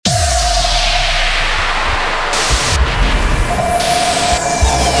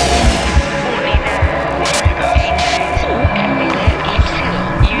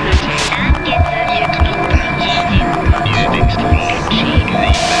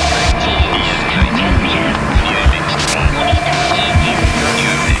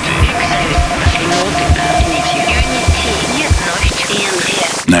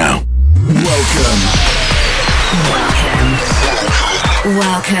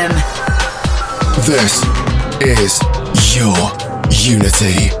Jem. This is your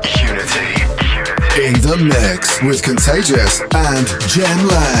Unity. In the mix with Contagious and Jem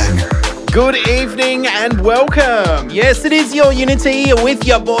Lang. Good evening and welcome. Yes, it is your Unity with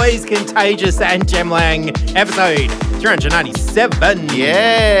your boys Contagious and Jem Lang, episode 397.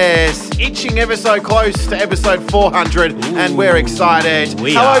 Yes, itching ever so close to episode 400. Ooh, and we're excited.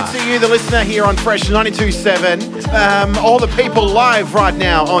 Hello to you, the listener here on Fresh 92.7. All the people live right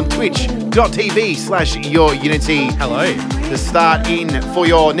now on twitch.tv/yourunity. Hello. To start in for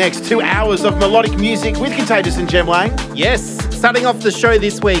your next 2 hours of melodic music with Contagious and Jem Lang. Yes, starting off the show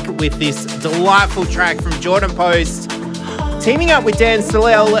this week with this delightful track from Jordin Post. Teaming up with Dan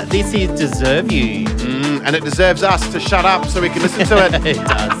Soleil, this is Deserve You. And it deserves us to shut up so we can listen to it. It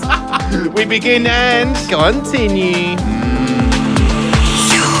does. We begin and continue.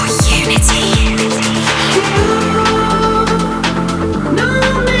 Your Unity.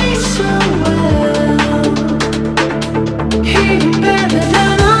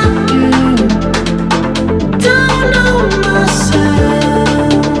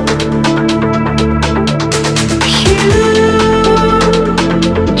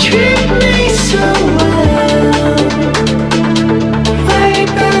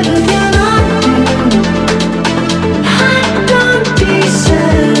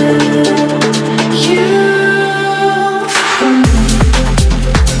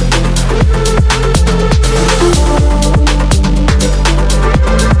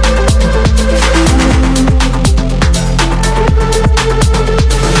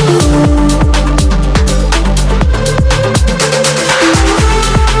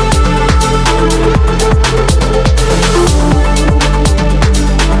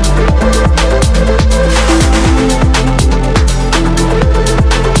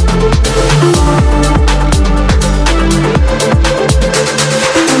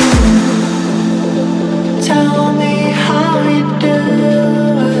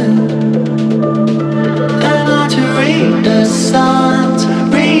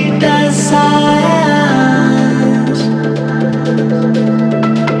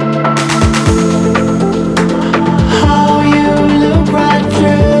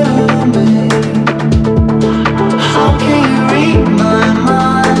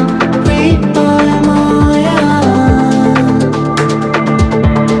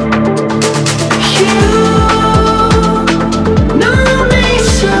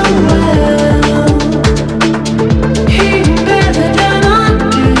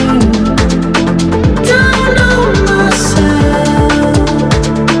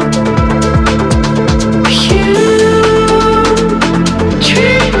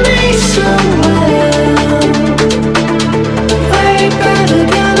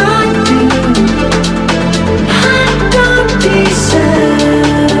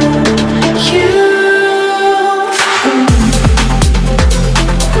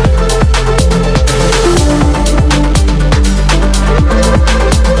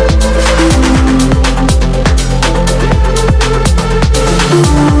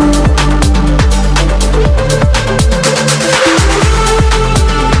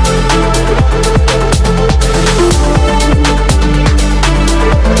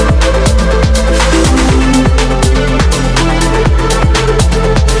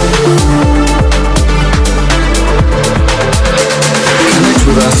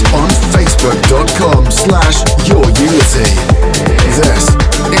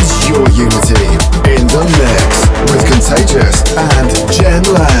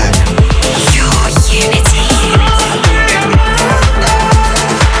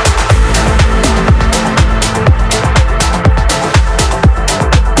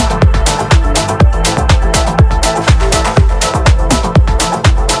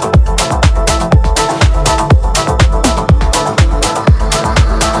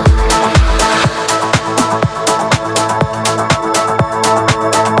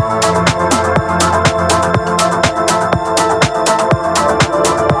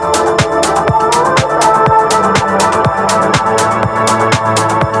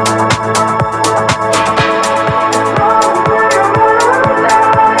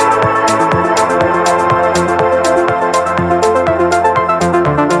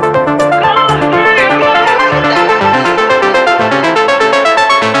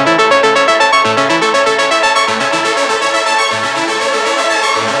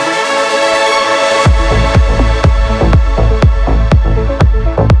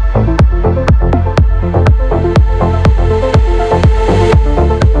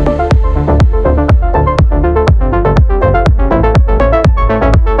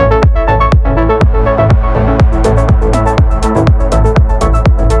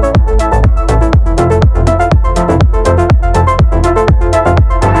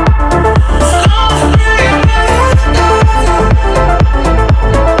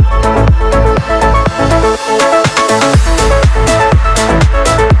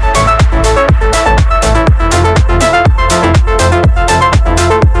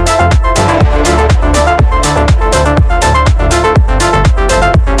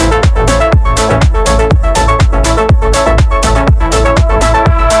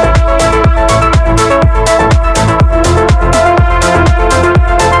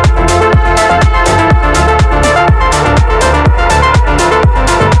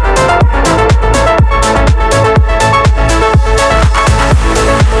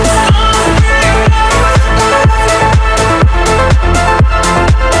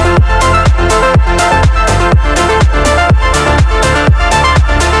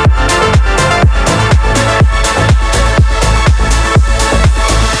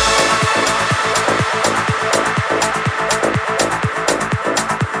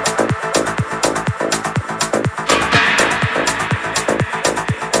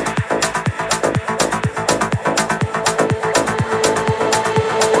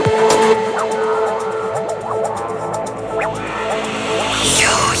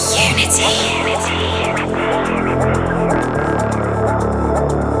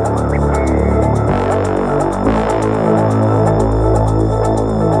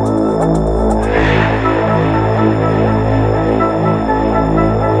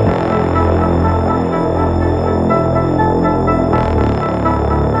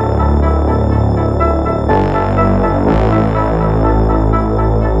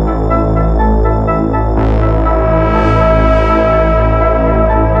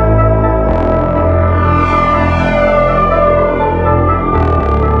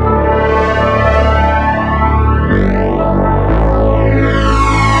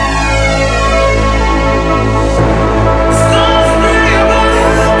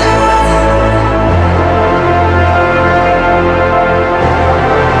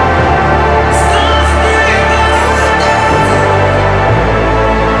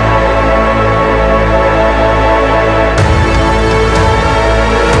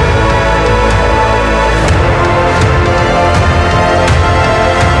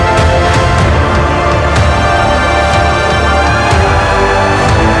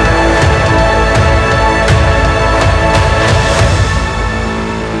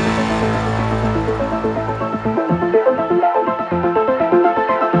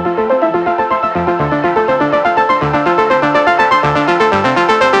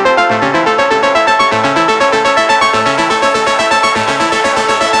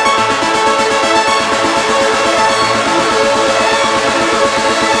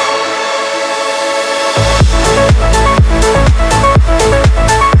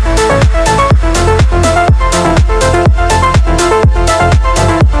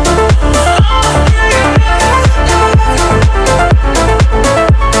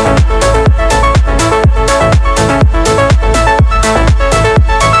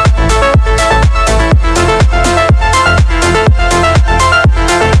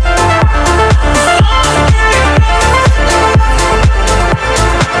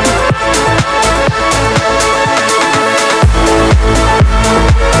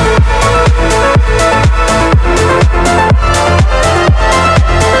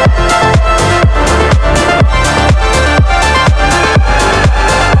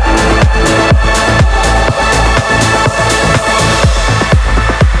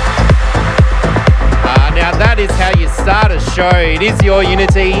 is how you start a show. It is your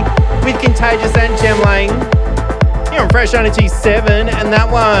Unity with Contagious and Jem Lang here on Fresh 92.7, and that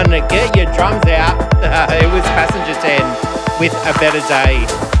one, get your drums out. It was Passenger 10 with A Better Day.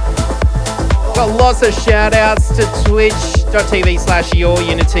 Got lots of shout outs to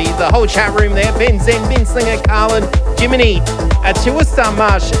twitch.tv/yourunity, the whole chat room there. Ben Zen, Slinger, Carlin, Jiminy, Star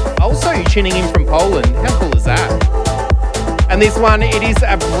Marsh, also tuning in from Poland. How cool is that? And this one, it is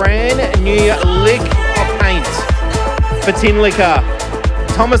a brand new lick of paint for Tinlicker.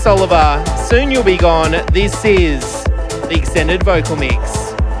 Thomas Oliver, Soon You'll Be Gone. This is the extended vocal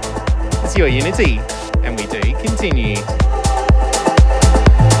mix. It's your Unity, and we do continue.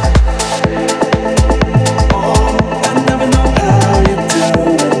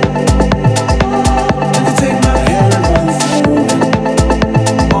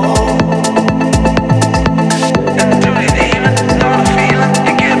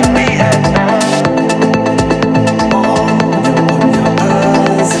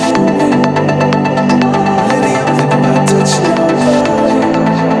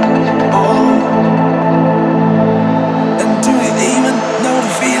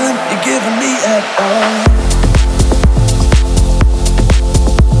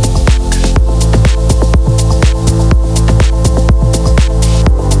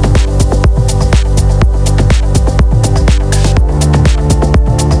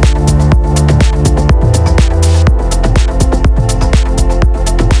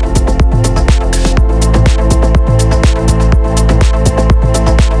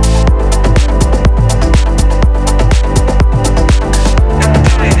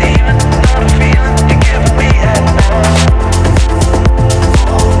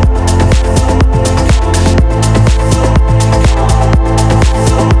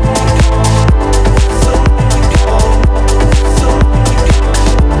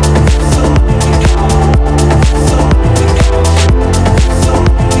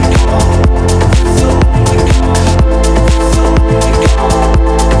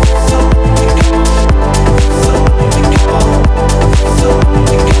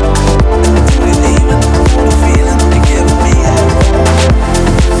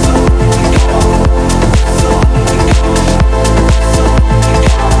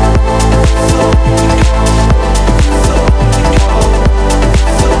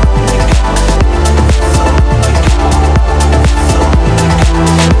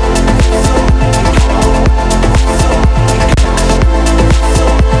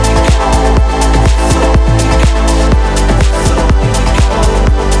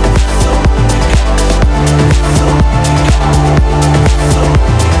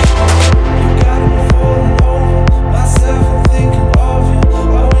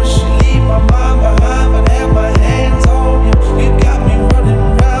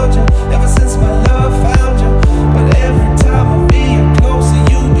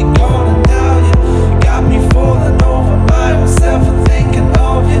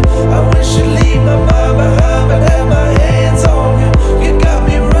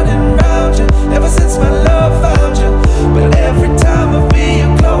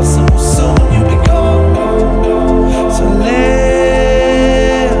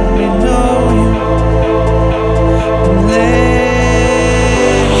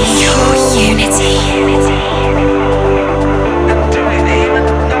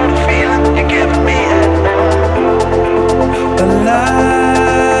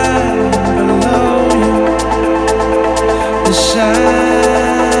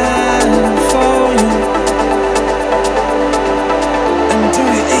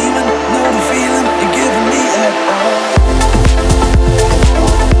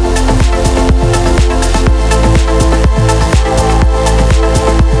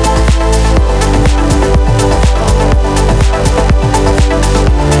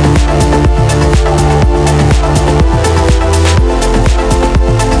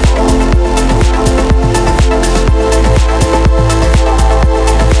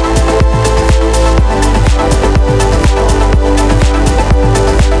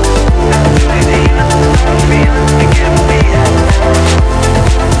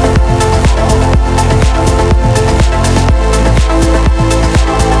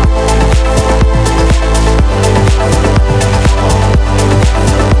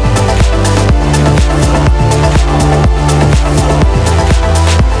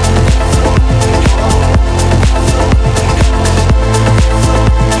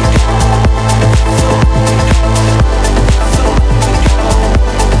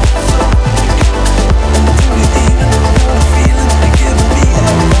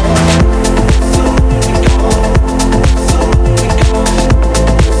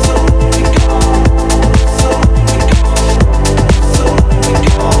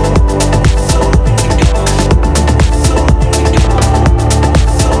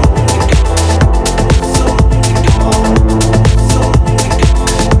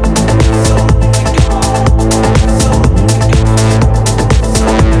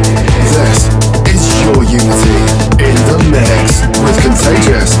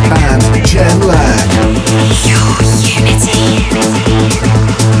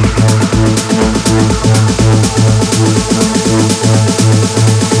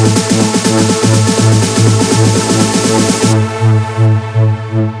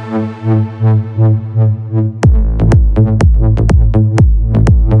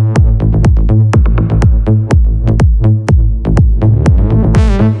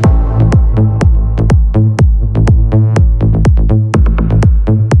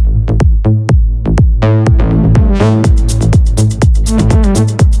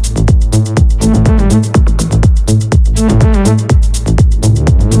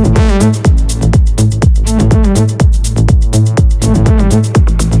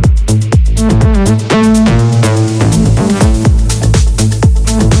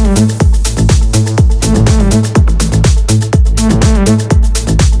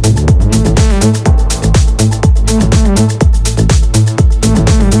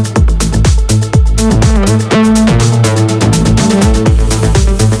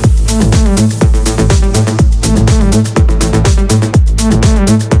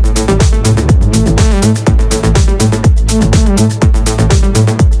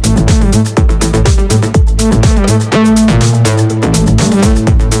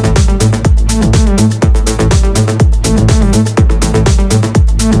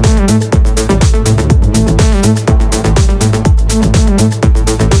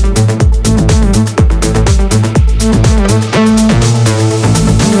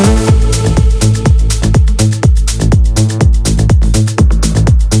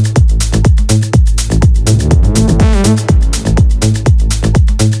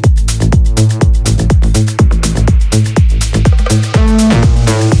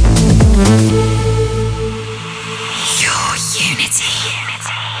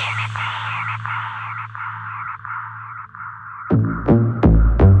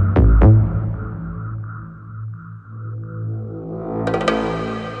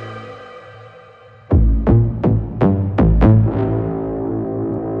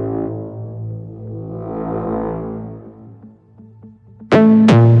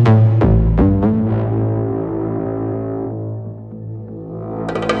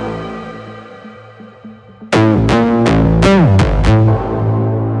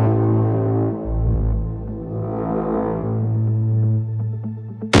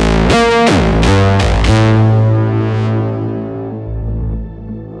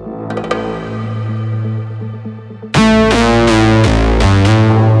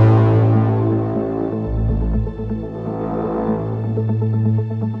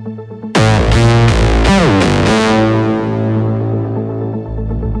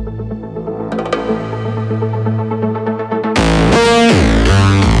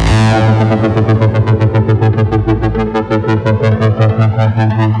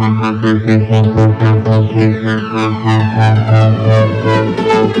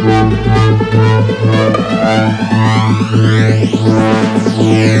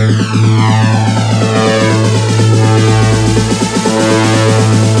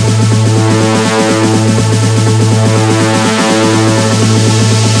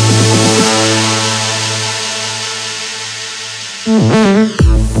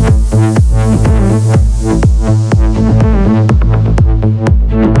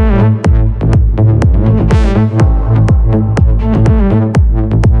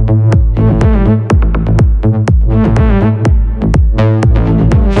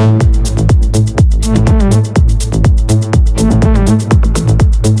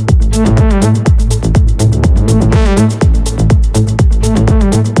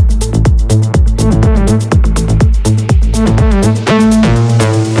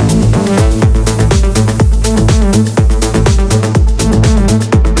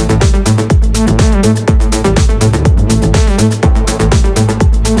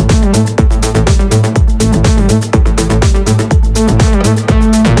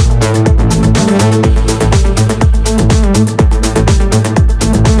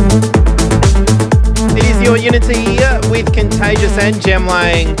 Contagious and Jem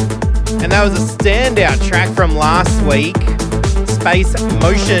Lang, and that was a standout track from last week, Space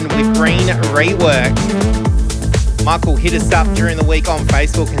Motion with Green Rework. Michael hit us up during the week on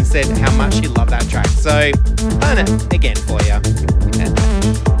Facebook and said how much he loved that track, so playing it again for you.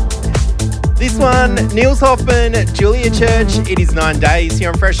 This one, Nils Hoffmann, Julia Church, It Is 9 Days here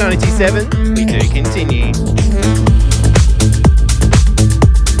on Fresh 92.7. We do continue.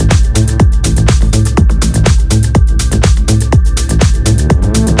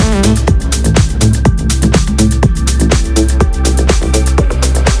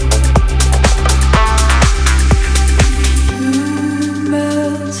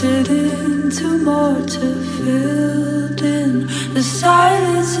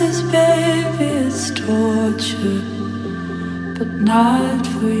 Not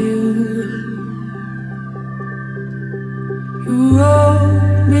for you. You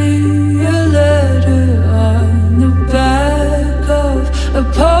wrote me a letter on the back of a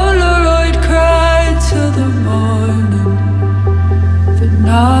Polaroid, cried till the morning, but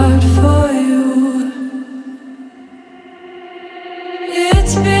not for you.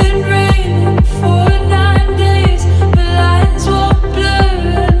 It's been raining for 9 days, but lines won't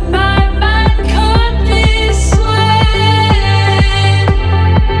blur and my mind can't be swayed.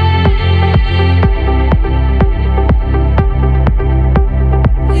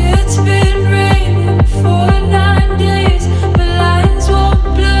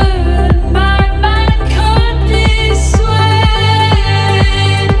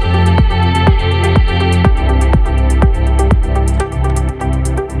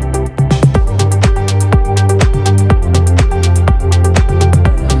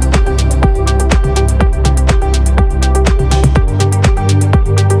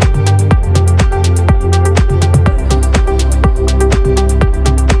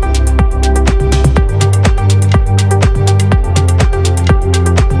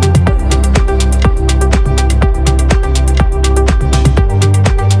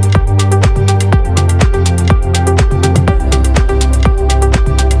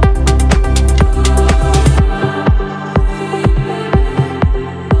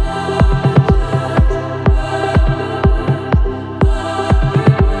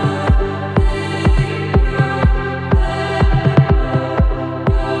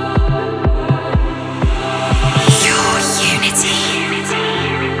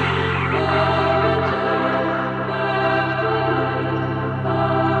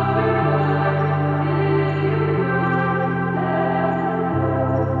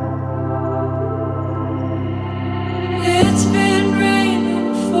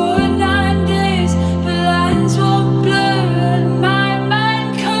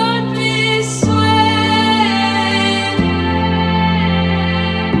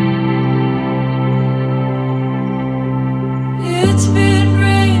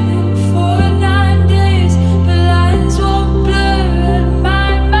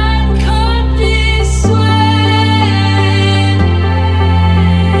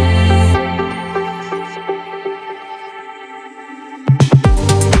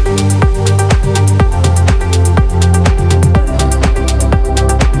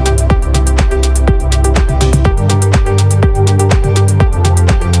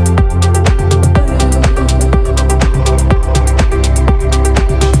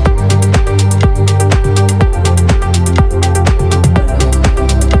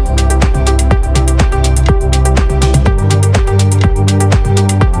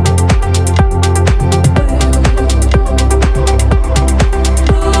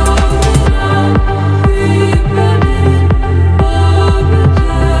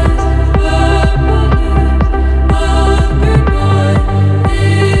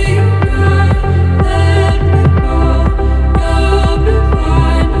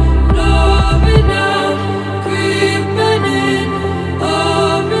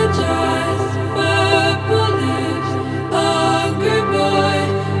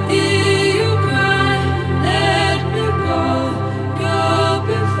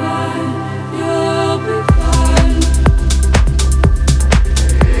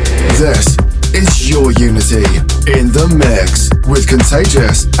 with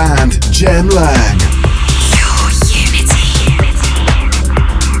Contagious and Jem Lang.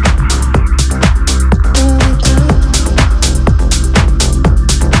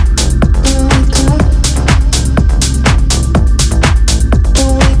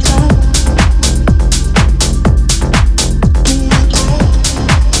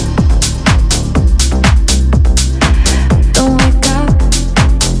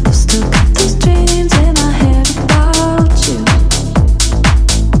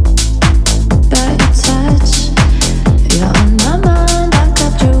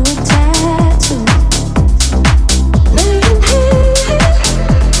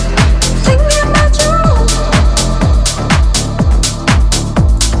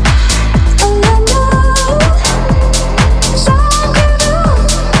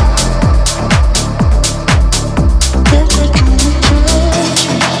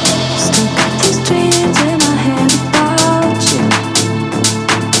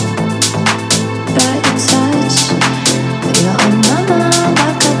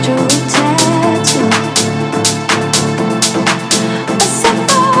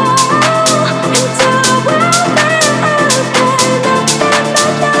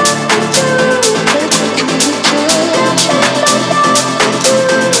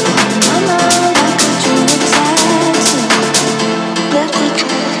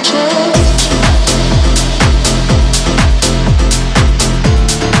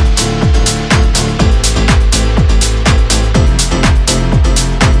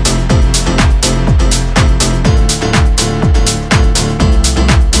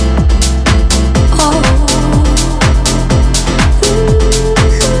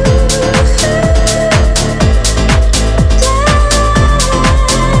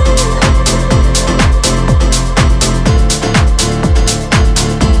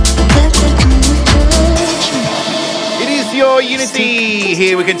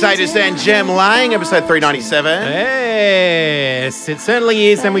 Contagious and Jem Lang, episode 397. Yes, it certainly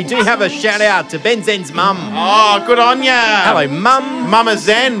is. And we do have a shout out to Ben Zen's mum. Oh, good on ya. Hello, mum. Mama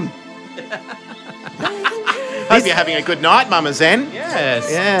Zen. Hope you're having a good night, Mama Zen. Yes.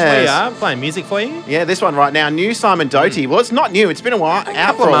 Yes. We are playing music for you. Yeah, this one right now, new Simon Doty. Well, it's not new. It's been a while.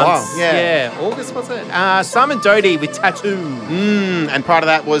 Out for a while. Yeah. August, was it? Simon Doty with Tattoo. And part of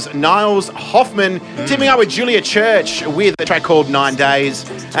that was Nils Hoffmann teaming up with Julia Church with a track called 9 Days,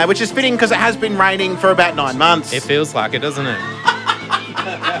 which is fitting because it has been raining for about 9 months. It feels like it, doesn't it?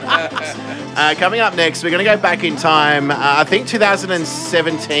 Coming up next, we're going to go back in time, I think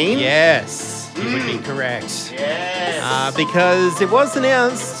 2017. Yes. You would be correct. Yes. Because it was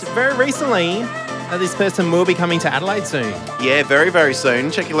announced very recently that this person will be coming to Adelaide soon. Yeah, very, very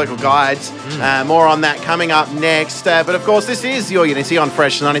soon. Check your local guides. More on that coming up next. But of course, this is your Unity on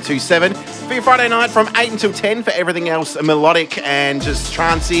Fresh 92.7 for your Friday night from 8 until 10 for everything else melodic and just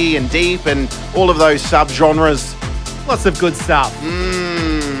trancey and deep and all of those sub-genres. Lots of good stuff.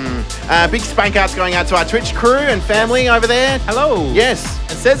 Big spank outs going out to our Twitch crew and family over there. Hello. Yes.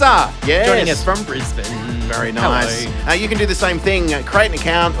 And Cesar. Yes. Joining us from Brisbane. Very nice. You can do the same thing. Create an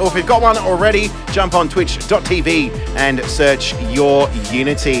account, or if you've got one already, jump on twitch.tv and search your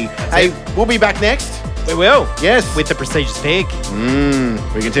Unity. Hey, we'll be back next. We will. Yes. With the prestigious pick.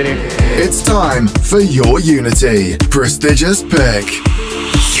 We continue. It's time for your Unity Prestigious Pick.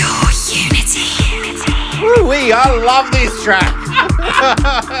 Your Unity. Woo-wee, I love this track.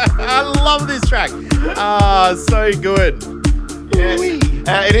 I love this track. So good. Yes.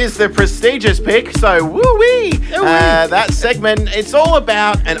 It is the prestigious pick, so woo-wee. That segment, it's all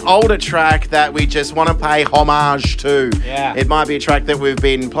about an older track that we just want to pay homage to. Yeah. It might be a track that we've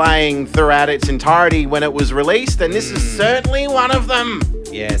been playing throughout its entirety when it was released, and this is certainly one of them.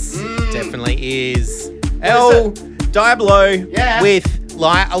 Yes, definitely is. El Diablo with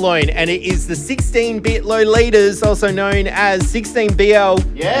Lie Alone, and it is the 16-bit Lolitas, also known as 16BL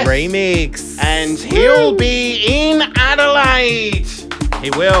remix. And he'll be in Adelaide. He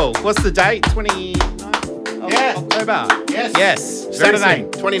will. What's the date? 29th of October. Yes. Very Saturday,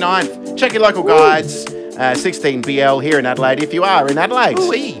 soon. 29th. Check your local guides. 16BL here in Adelaide, if you are in Adelaide.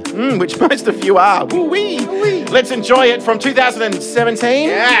 Ooh-wee. Which most of you are. Ooh-wee. Let's enjoy it from 2017.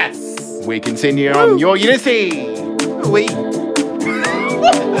 Yes. We continue on your Unity. Ooh-wee.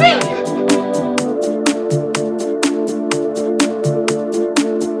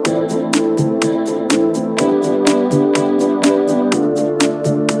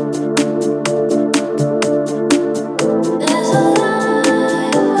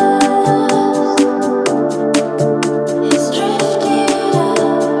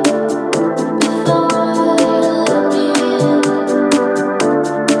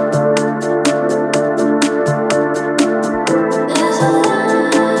 There's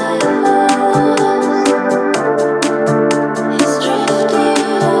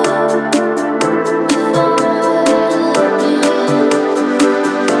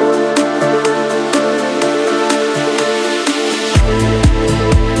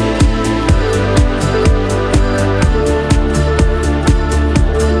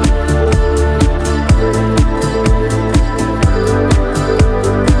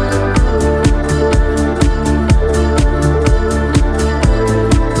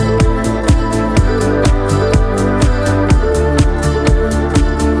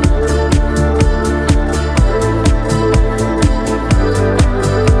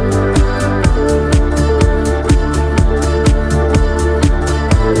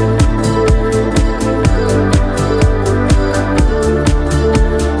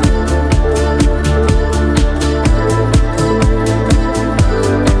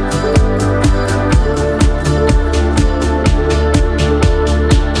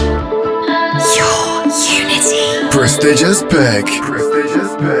Prestigious pick.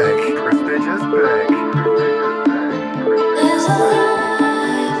 Prestigious pick. Prestigious pick. There's a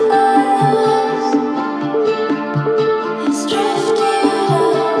life lost. It's drifting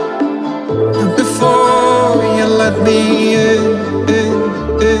out. Before you let me in.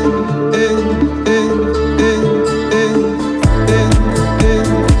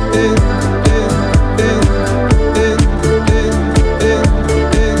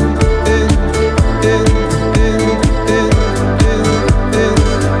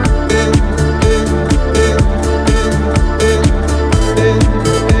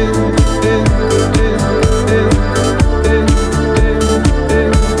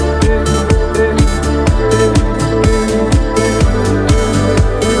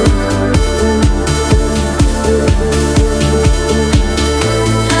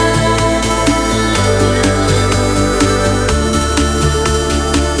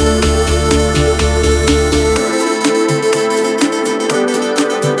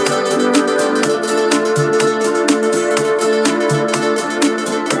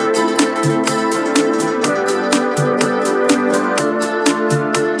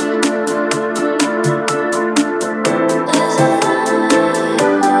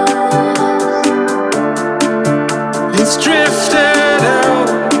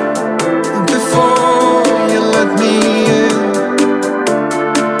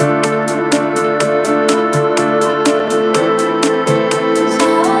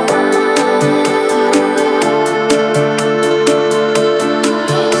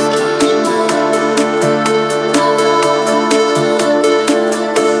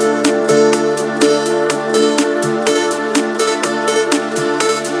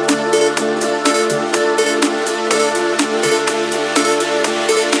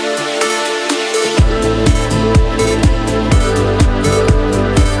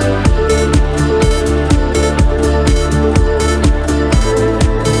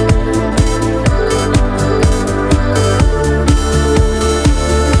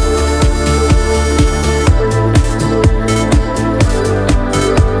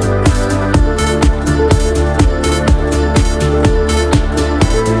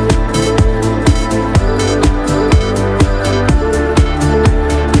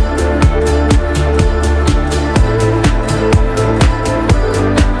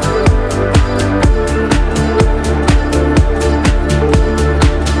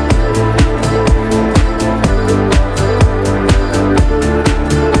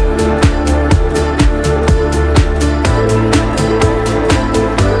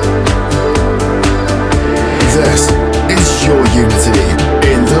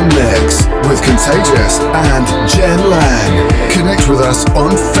 Contagious and Jem Lang. Connect with us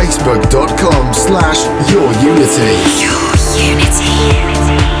on facebook.com/yourunity. Your Unity.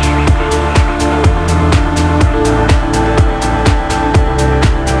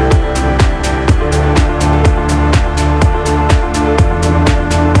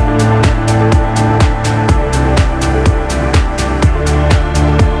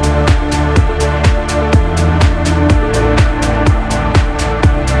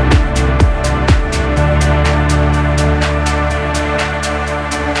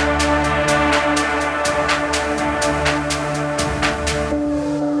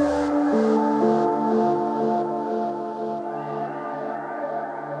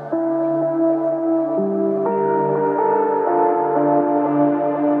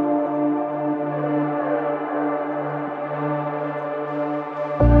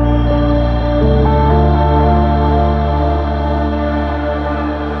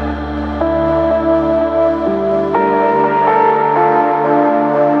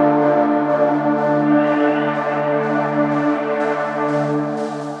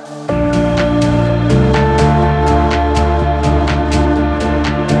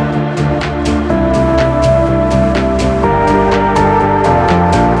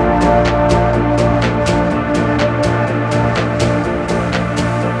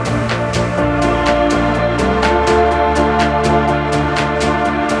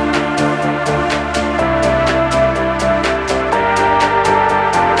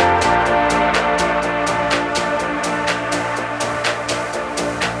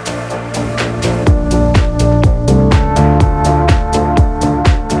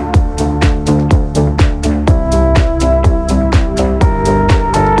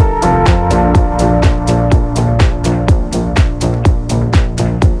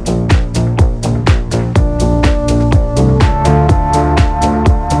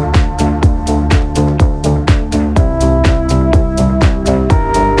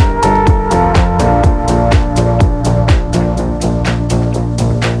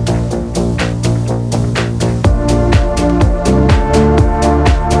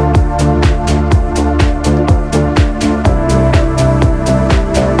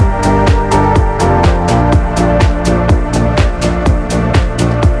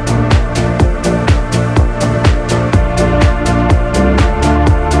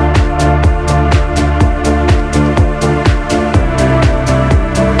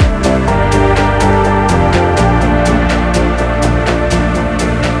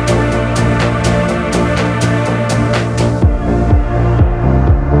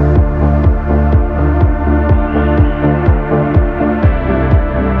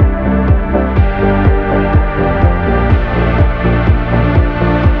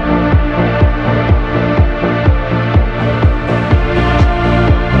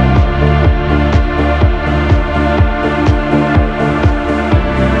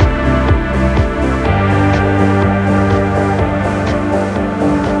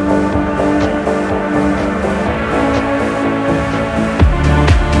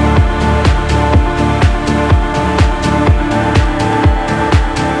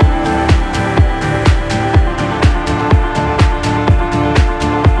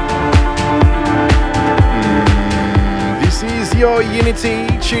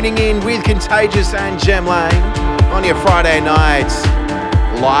 Unity, tuning in with Contagious and Jem Lang on your Friday night,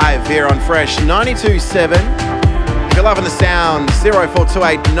 live here on Fresh 92.7. If you're loving the sound,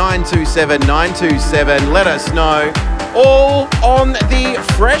 0428 927 927, let us know. All on the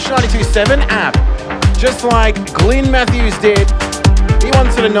Fresh 92.7 app, just like Glyn Matthews did. He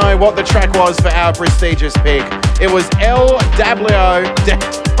wanted to know what the track was for our prestigious pick. It was Doblado.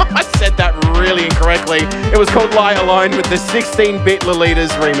 I said that really incorrectly. It was called Lie Alone with the 16-bit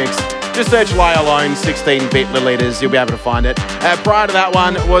Lolitas remix. Just search Lie Alone 16-bit Lolitas. You'll be able to find it. Prior to that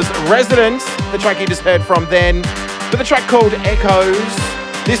one was Residence, the track you just heard from then, with a track called Echoes.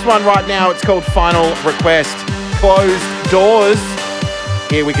 This one right now, it's called Final Request. Closed Doors.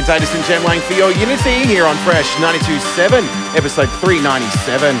 Here we Contagious and Jem Lang for your Unity here on Fresh 92.7, episode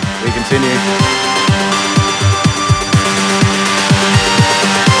 397. We continue.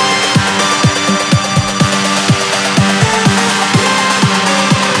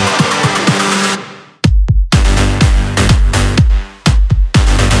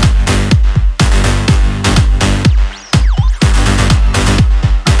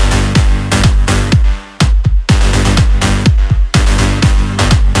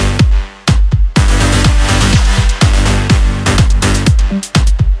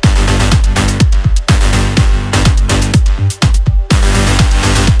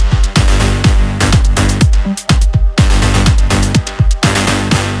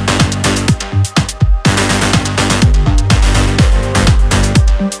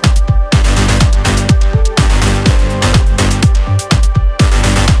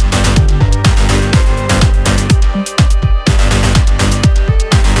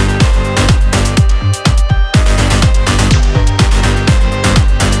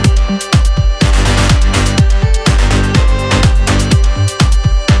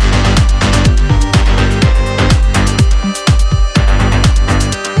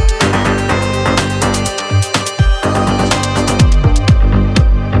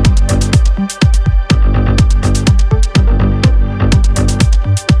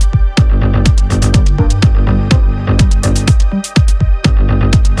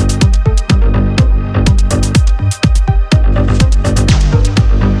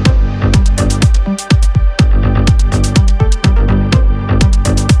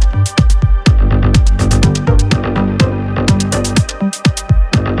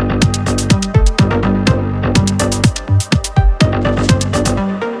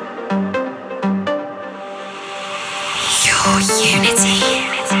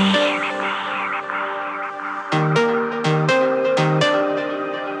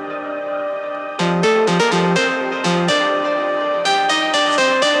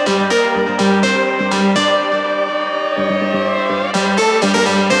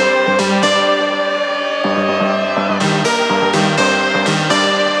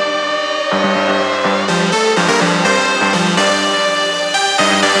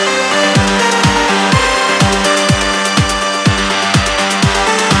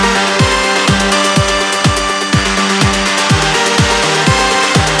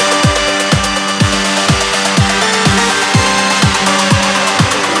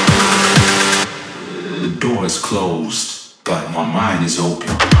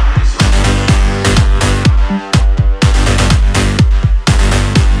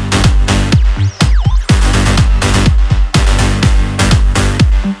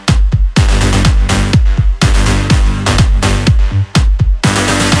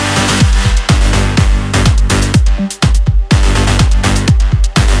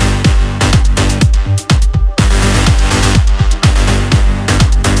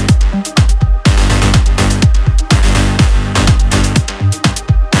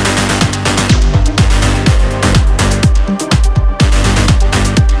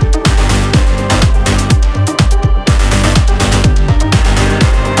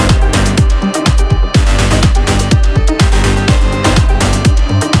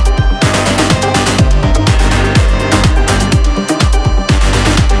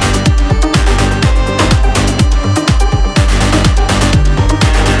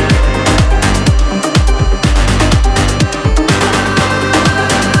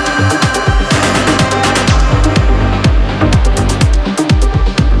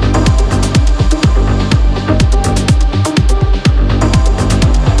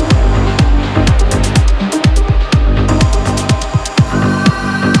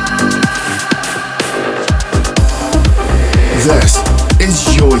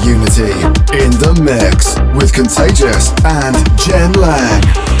 Unity in the mix with Contagious and Jem Lang.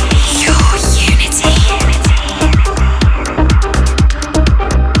 Your Unity.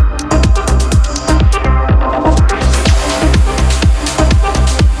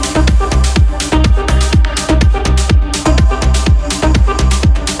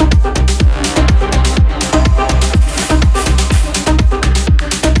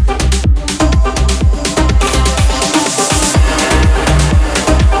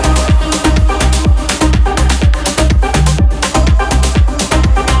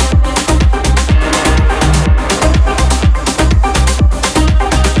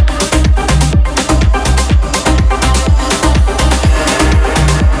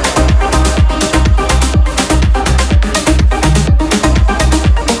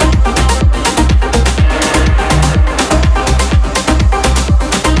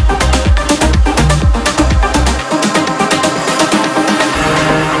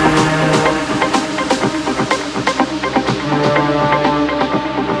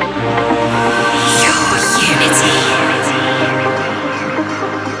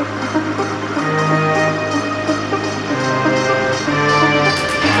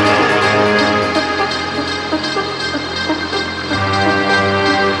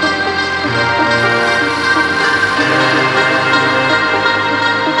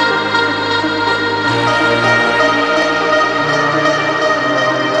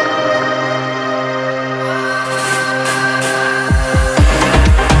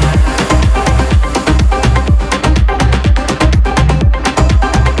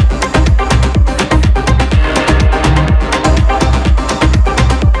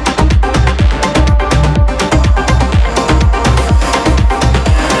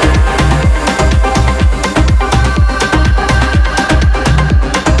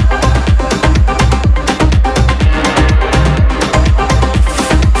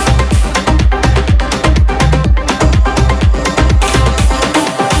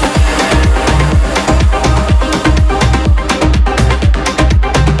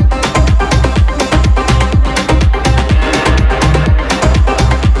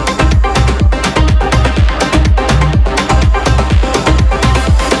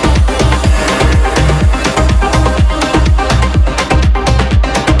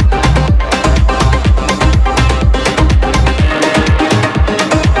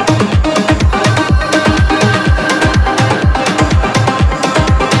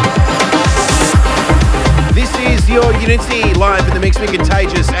 mix with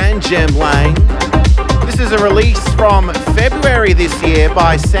Contagious and Jem Lang. This is a release from February this year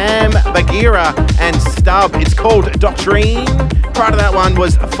by Sam, Bagira and Stub. It's called Doctrine. Prior to that one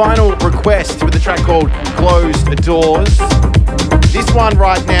was Final Request with a track called Closed Doors. This one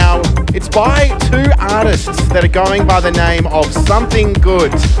right now, it's by two artists that are going by the name of Something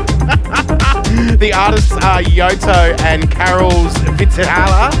Good. The artists are Yotto and Karolus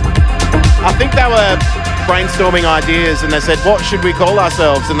Viitala. I think they were brainstorming ideas and they said, what should we call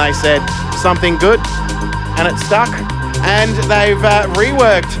ourselves? And they said, Something Good. And it stuck. And they've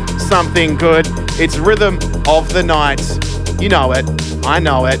reworked Something Good. It's Rhythm of the Night. You know it. I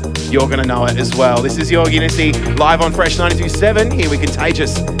know it. You're going to know it as well. This is Your Unity live on Fresh 92.7 here with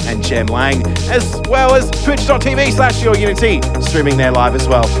Contagious and Jem Lang, as well as twitch.tv/Your Unity, streaming there live as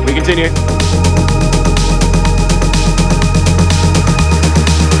well. We continue.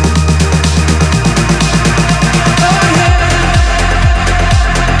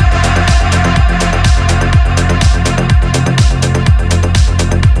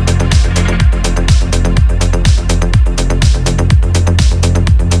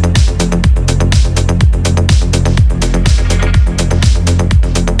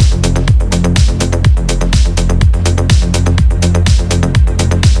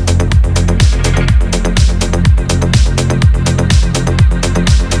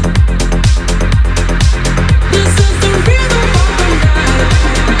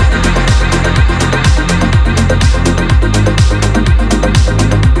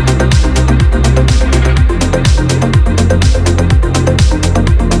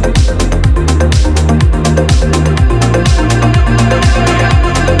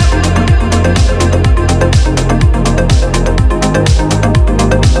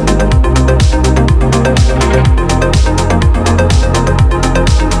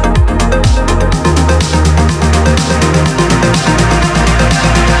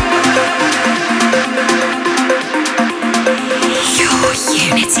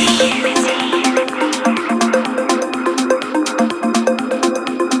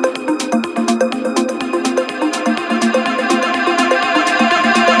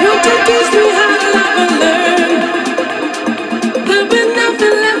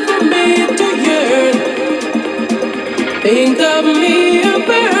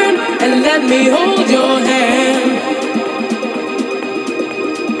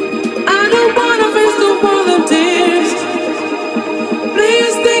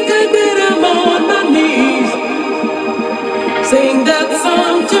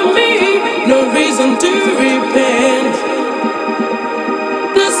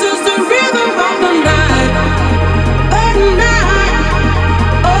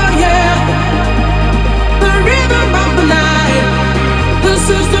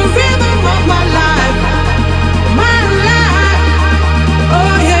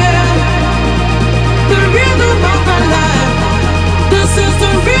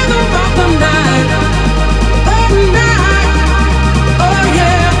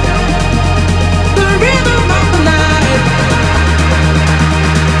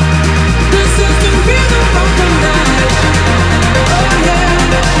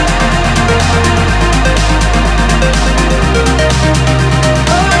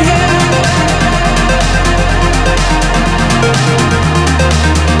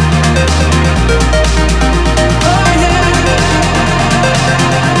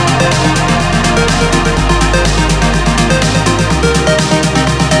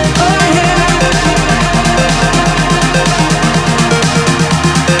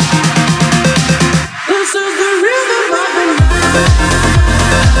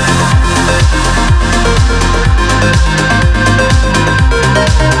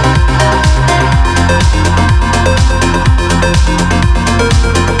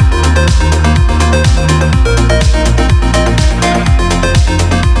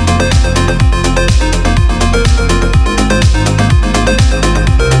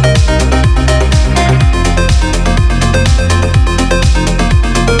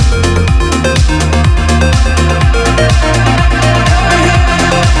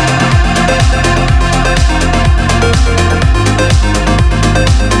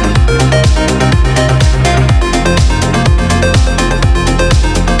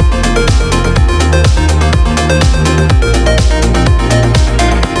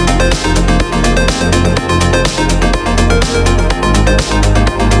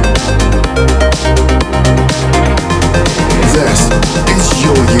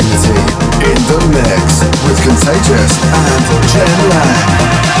 Contagious and Jem Lang.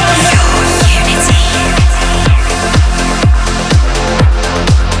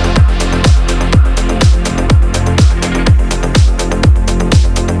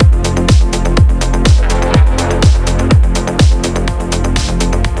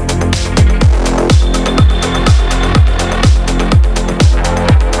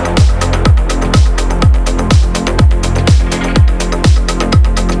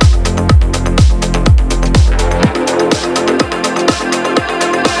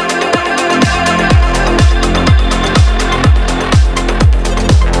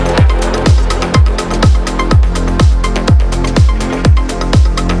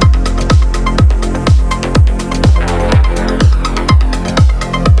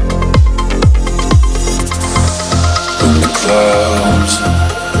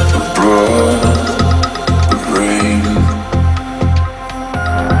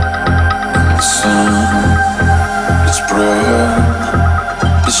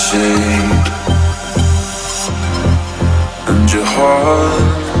 shade, and your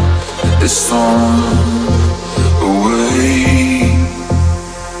heart is torn away.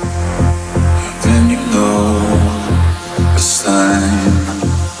 Then you know it's time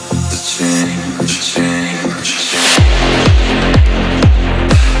to change, change, change.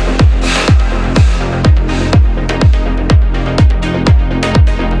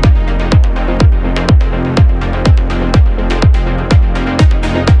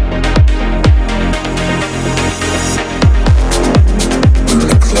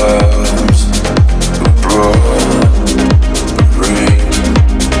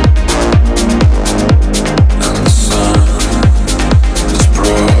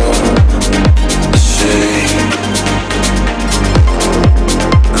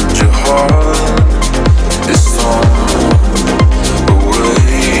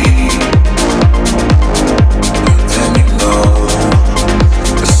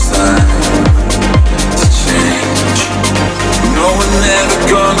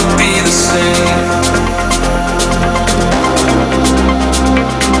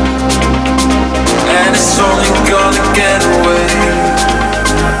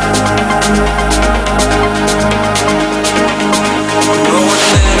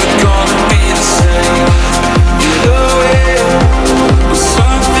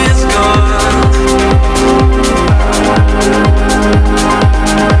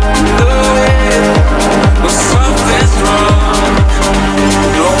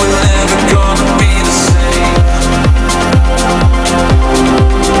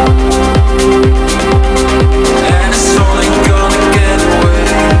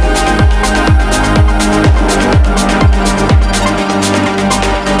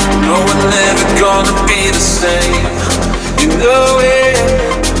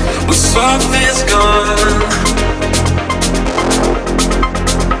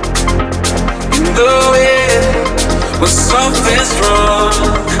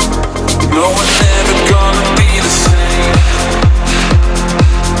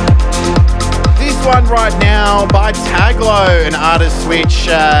 Taglo, an artist which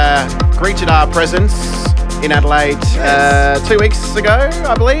greeted our presence in Adelaide 2 weeks ago,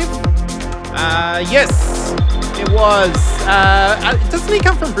 I believe. Yes, it was. Doesn't he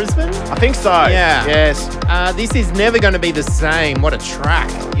come from Brisbane? I think so. Yeah. Yes. This is never going to be the same. What a track.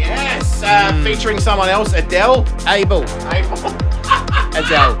 Yes. Featuring someone else, Adele. Abel.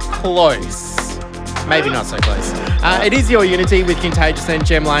 Adele. Close. Maybe not so close. It is Your Unity with Contagious and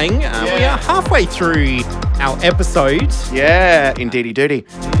Jem Lang. We are halfway through our episode. Yeah, indeedy doody.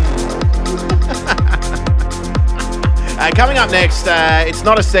 Coming up next, it's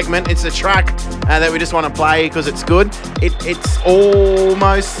not a segment, it's a track that we just want to play because it's good. It's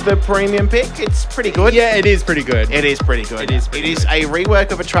almost the premium pick. It's pretty good. Yeah, it is pretty good. It is pretty good. It is pretty good. A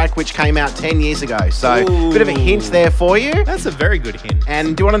rework of a track which came out 10 years ago. So, a bit of a hint there for you. That's a very good hint.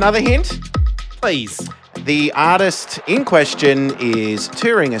 And do you want another hint? Please. The artist in question is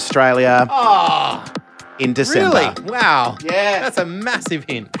touring Australia in December. Really? Wow. Yeah. That's a massive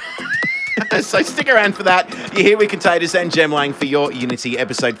hint. So stick around for that. You're here with Contagious and Jem Lang for Your Unity,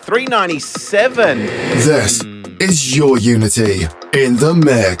 episode 397. This is Your Unity in the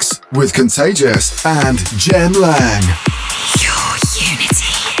mix with Contagious and Jem Lang. Your Unity.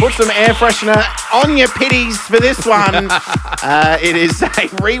 Put some air freshener on your pitties for this one. It is a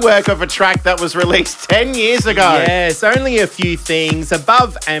rework of a track that was released 10 years ago. Yes, only a few things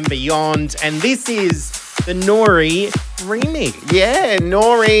above and beyond. And this is the Nourey remix. Yeah,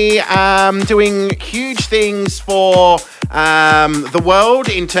 Nourey doing huge things for the world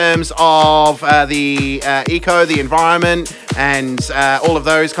in terms of the eco, the environment, and all of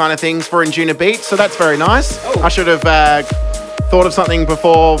those kind of things for Induna Beats. So that's very nice. I should have thought of something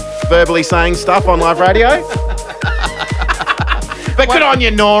before verbally saying stuff on live radio. But good on you,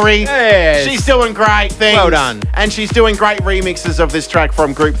 Nourey. Yes. She's doing great things. Well done. And she's doing great remixes of this track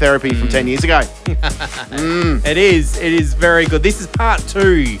from Group Therapy from 10 years ago. It is very good. This is part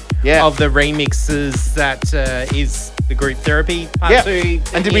 2 Yeah. of the remixes that is the Group Therapy part 2.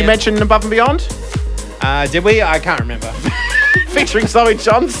 And did we mention Above and Beyond? Did we? I can't remember. Featuring Zoe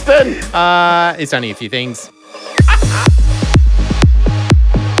Johnston. It's only a few things.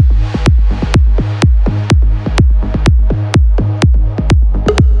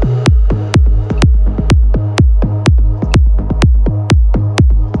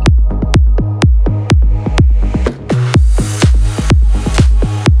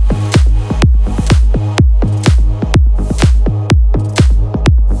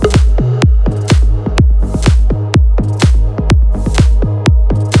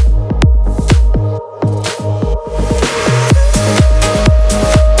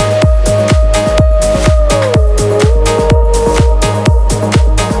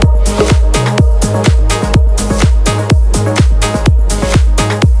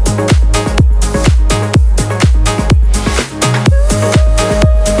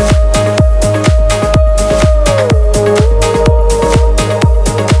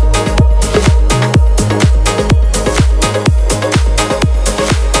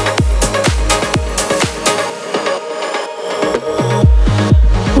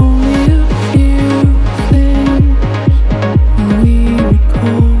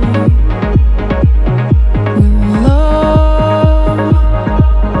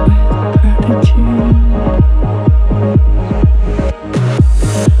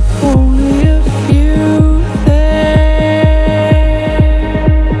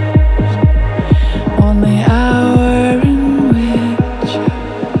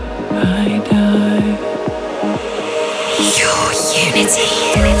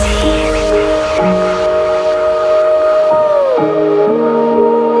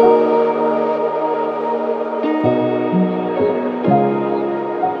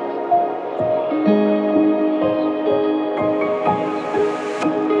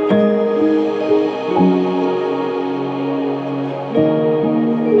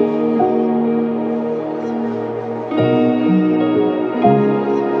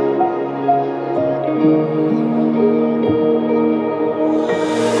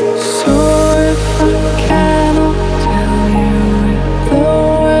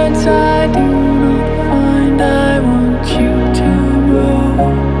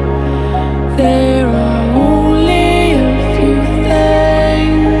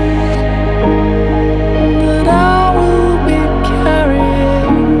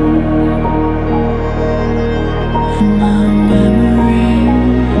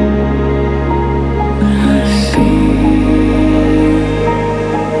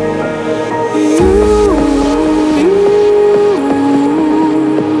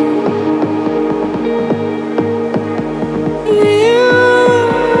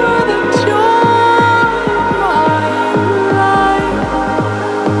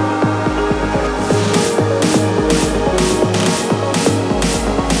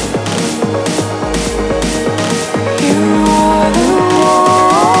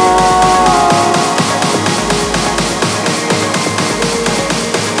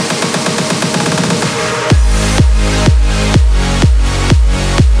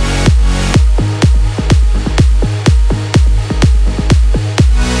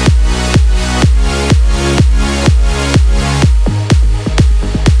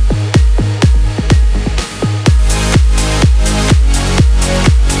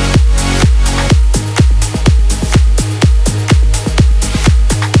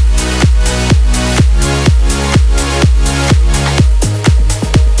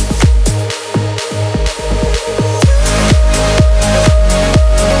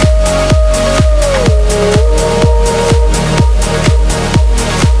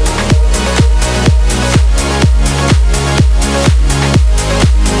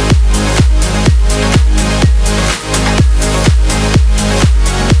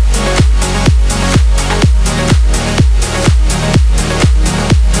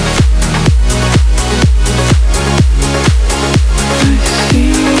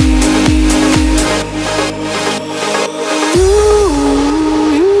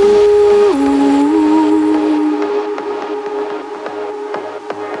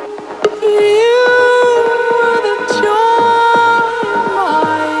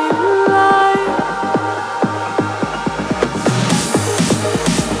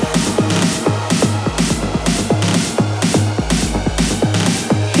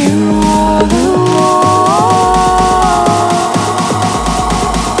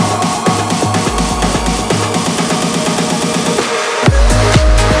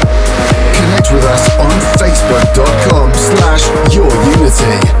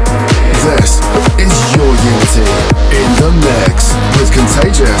 facebook.com/yourunity. This is Your Unity in the mix with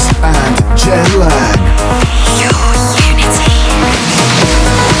Contagious and Jem Lang. Your Unity.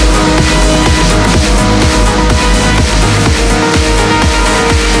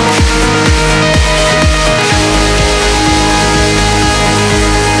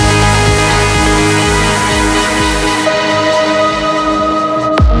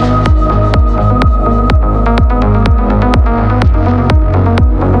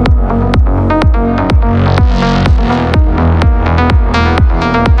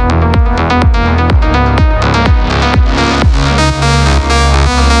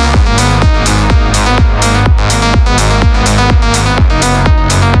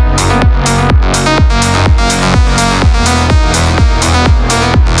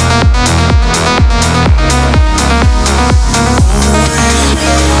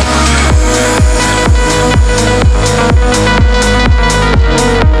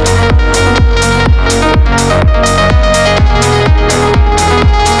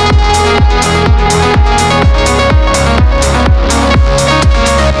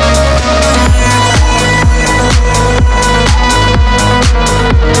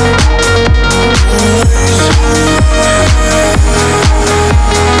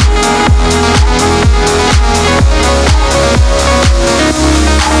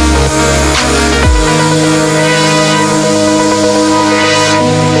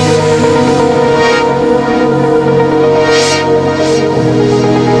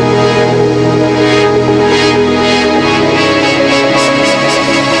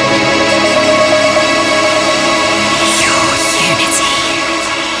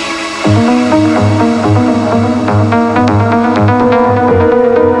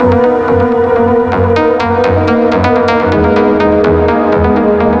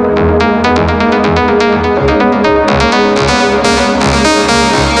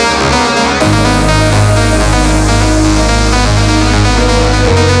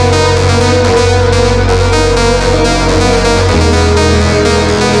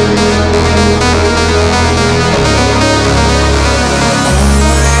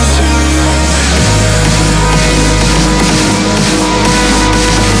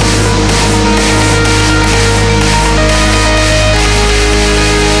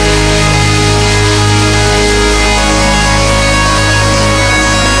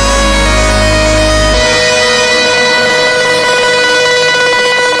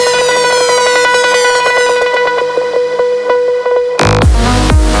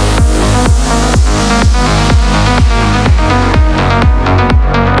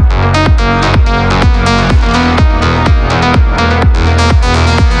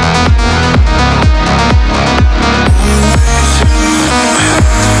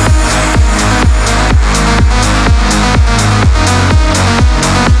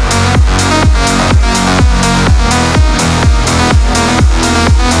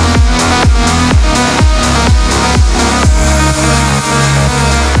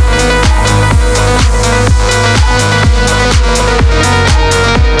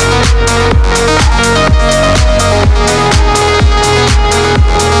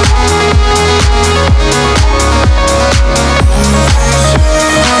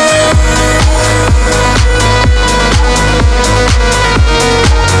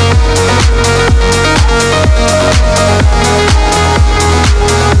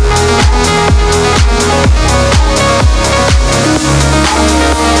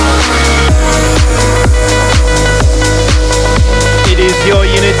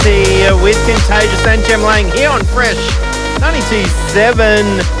 Contagious and Jem Lang here on Fresh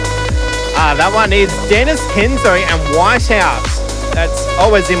 92.7. That one is Denis, Kenzo and Whiteout. That's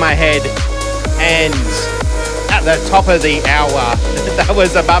always in my head. And at the top of the hour, that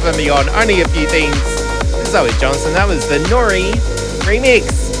was Above and Beyond. Only a few things. Zoe Johnson, that was the Nourey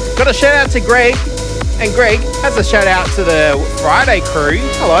remix. Got a shout out to Greg. And Greg has a shout out to the Friday crew.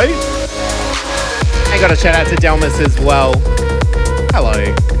 Hello. And got a shout out to Delmas as well.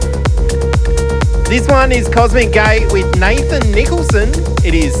 Hello. This one is Cosmic Gate with Nathan Nicholson.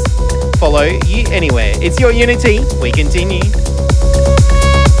 It is Follow You Anywhere. It's Your Unity. We continue.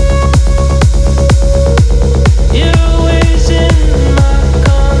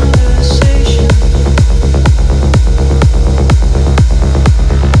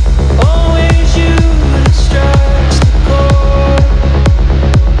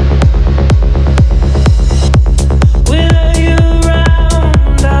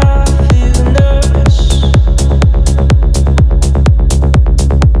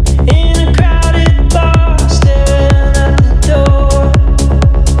 In a crowded bar, staring at the door.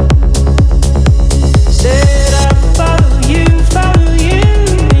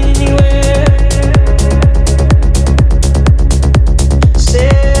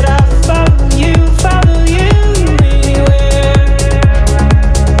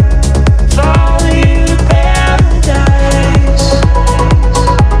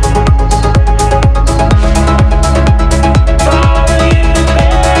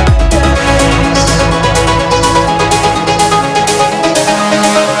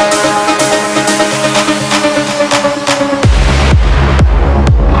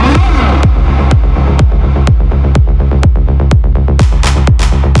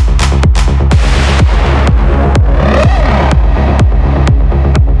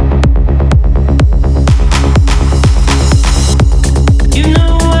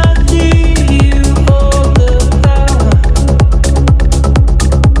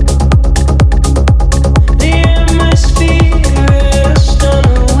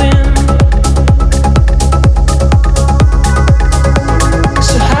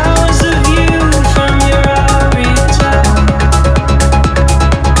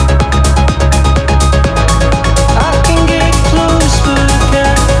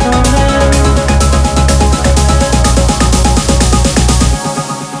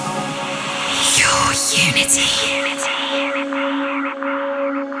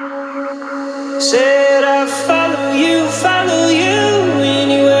 Said I follow you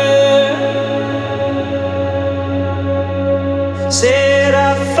anywhere. Said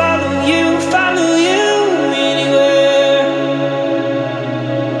I follow you anywhere.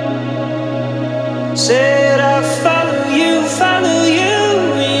 Said I follow you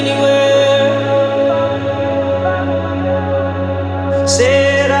anywhere.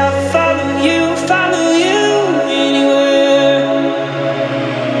 Said I follow you anywhere.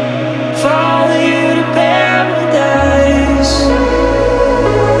 Follow you to paradise.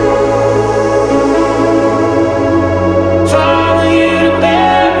 Follow you to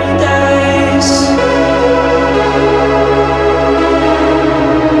paradise.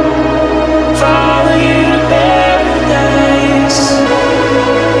 Follow you to paradise.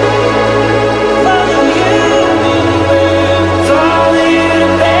 Follow you anywhere. Follow you to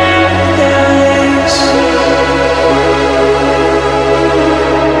paradise.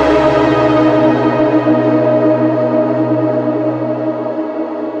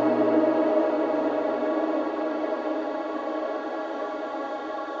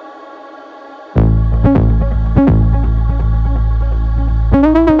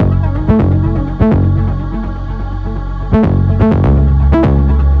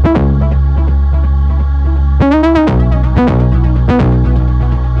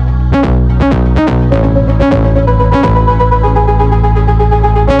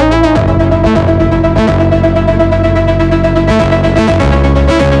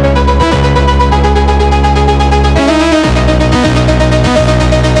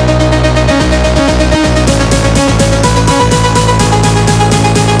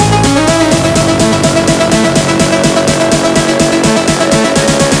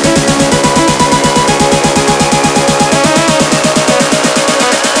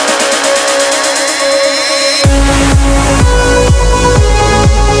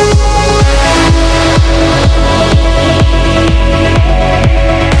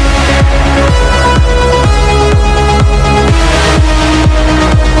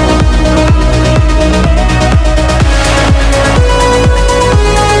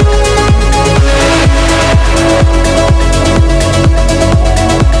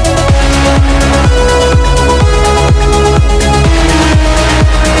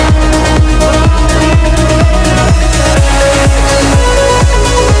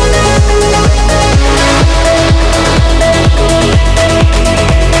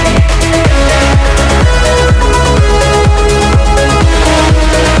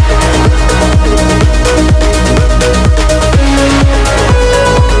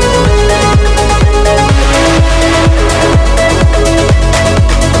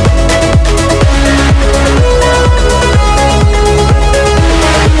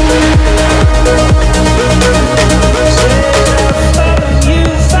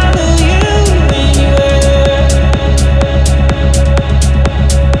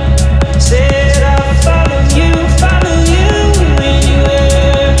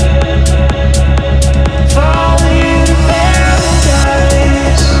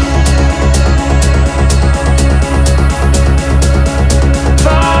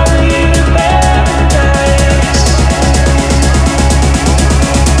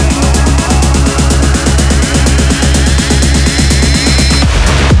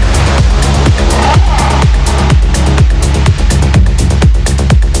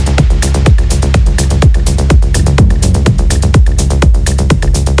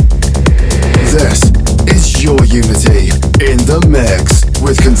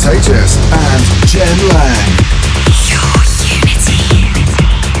 Contagious and Jem Lang.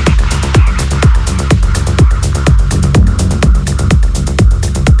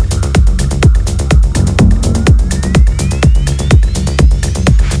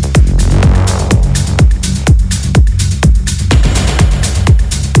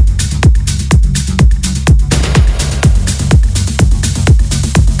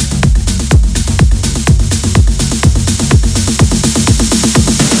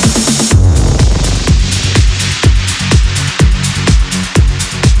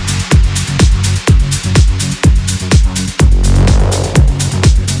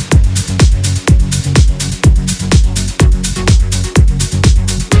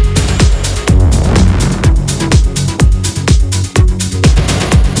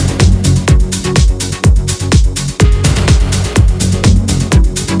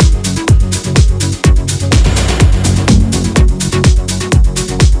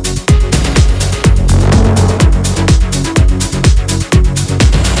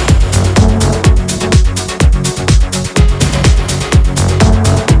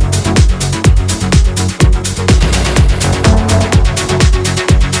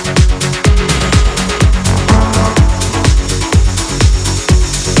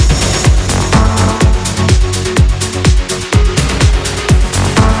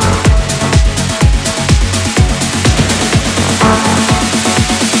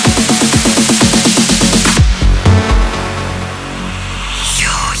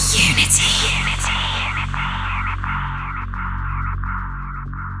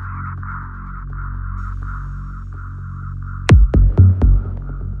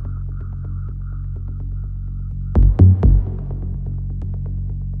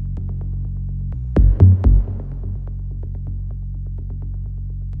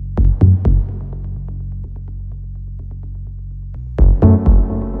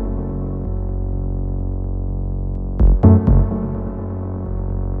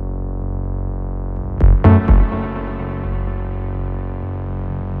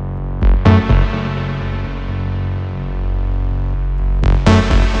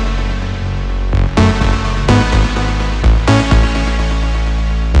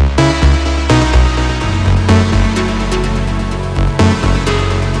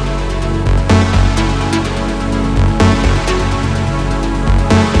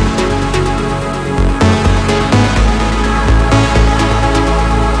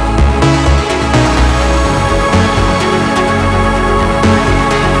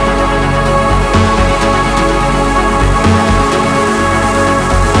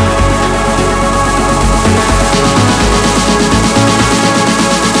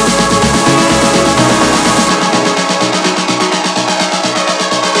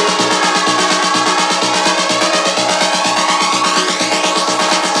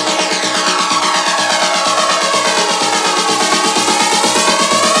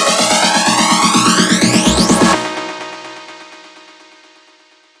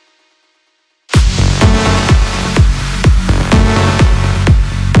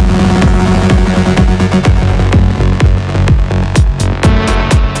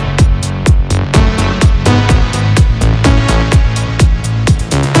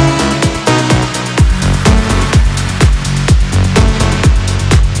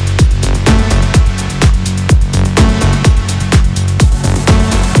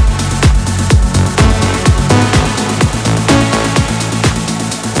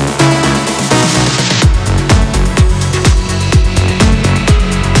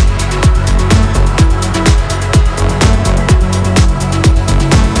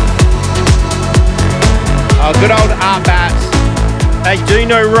 They do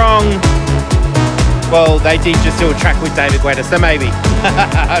no wrong. Well, they did just do a track with David Guetta, so maybe.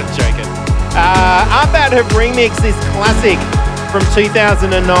 I'm joking. ARTBAT have remixed this classic from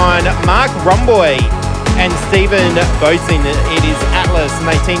 2009, Marc, Romboy, and Stephan Bodzin. It is Atlas, and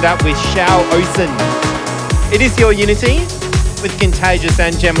they teamed up with Ocin. It is Your Unity with Contagious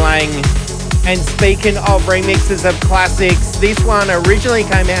and Jem Lang. And speaking of remixes of classics, this one originally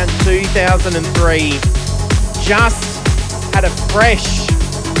came out in 2003. Just had a fresh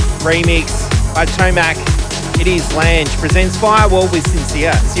remix by Tomac. It is Lange presents Firewall with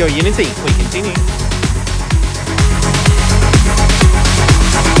Sincere. It's Your Unity. We continue.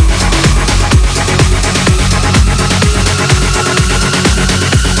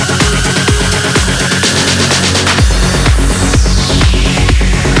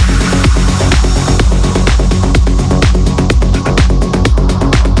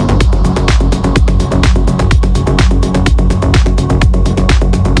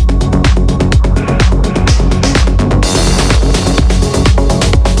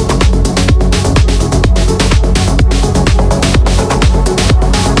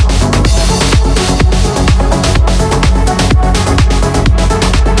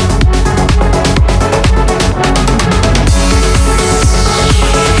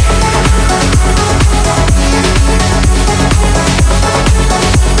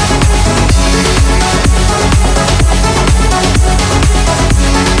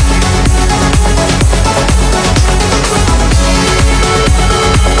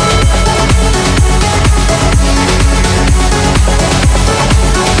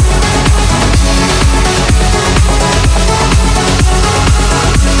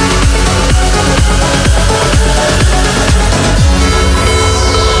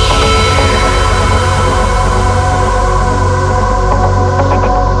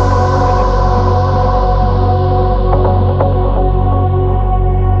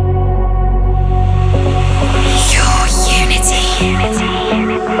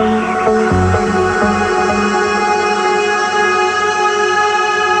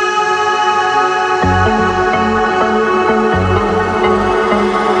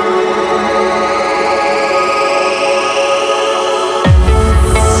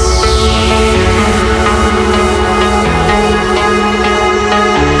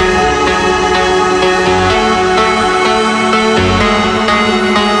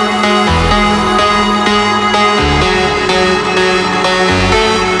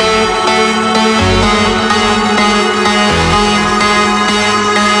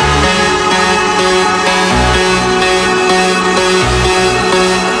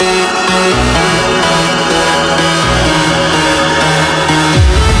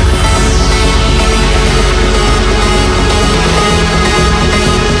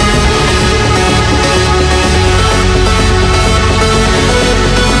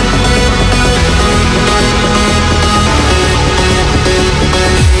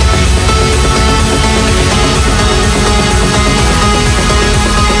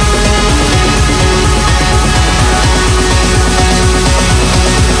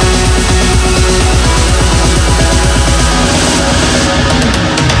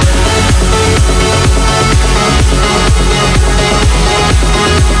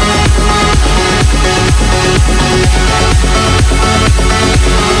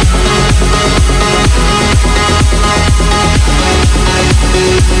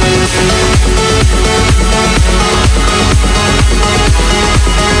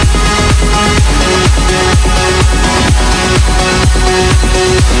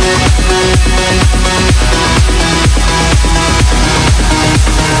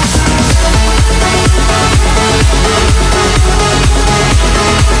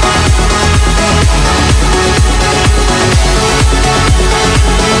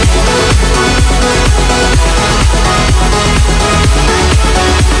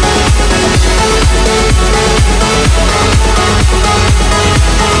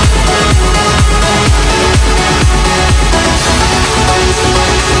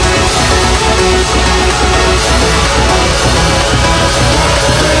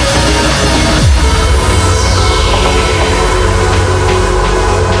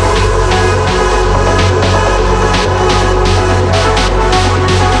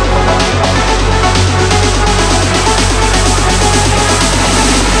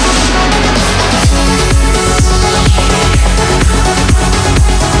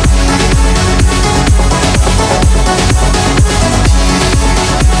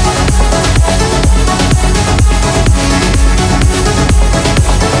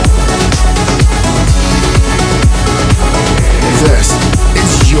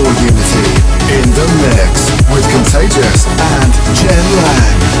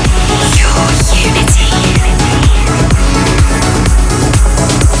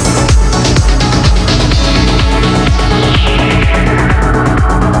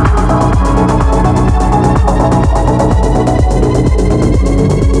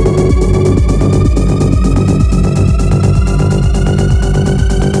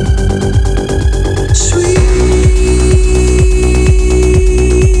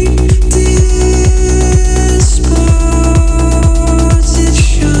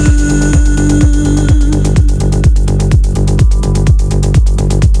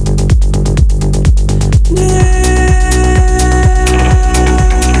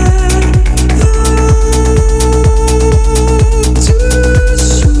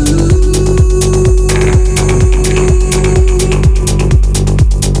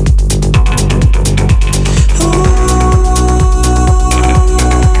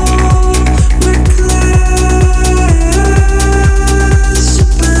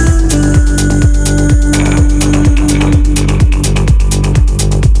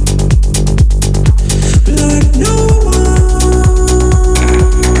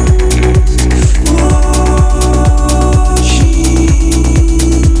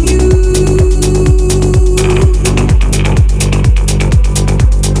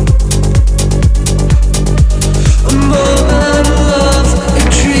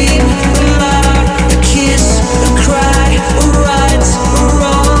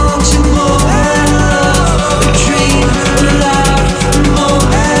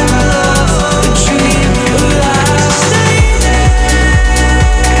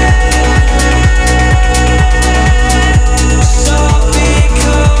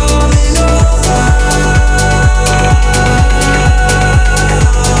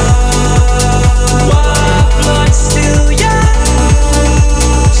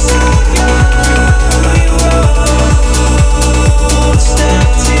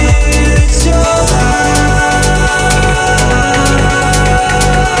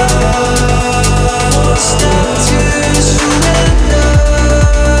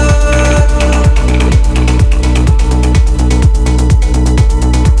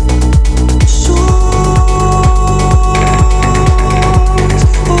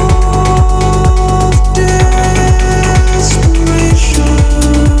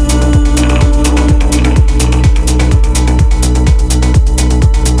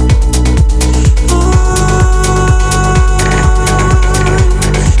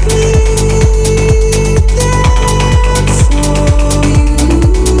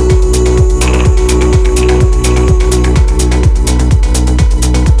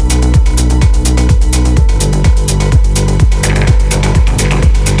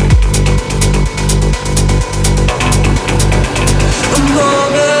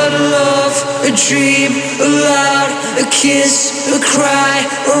 cry,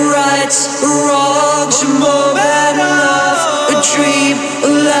 rights, wrongs, a moment of love, a dream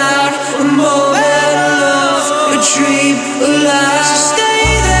aloud, a moment of love, a dream aloud. So stay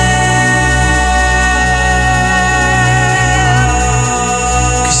there,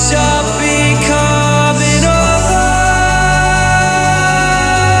 'cause I'll be coming over.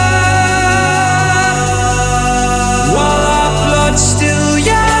 While our blood's still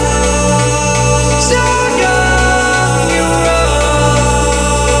young, so young you run.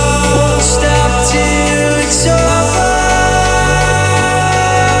 Won't stop till it's over.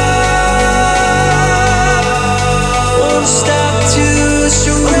 Won't stop to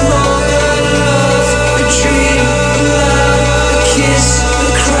surrender. Love, a dream, a love, a kiss, a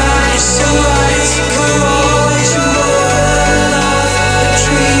cry, so right, Karolus, a moment of love, a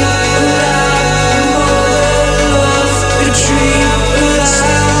dream, a love, a moment of love, a dream, a love,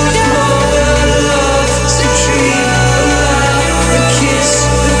 a moment of love, a dream, a love, a kiss,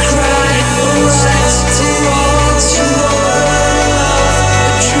 a cry, a right, Karolus, a moment of love,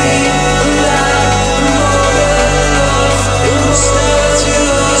 a dream, a love, a moment of love, it won't stop till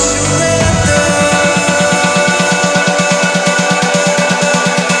I surrender.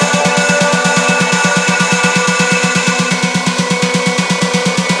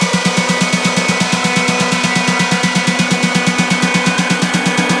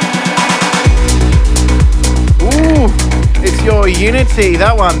 Ooh, it's your Unity.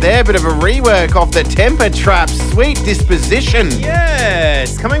 That one there, bit of a rework of the Temper Trap. Sweet Disposition.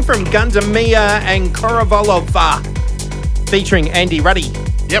 Yes, coming from Gundamia and Korovolova, featuring Andy Ruddy.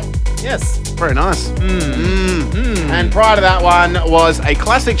 Yep, Yes. very nice. And prior to that one was a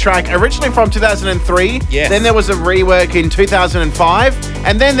classic track, originally from 2003. Yes. Then there was a rework in 2005,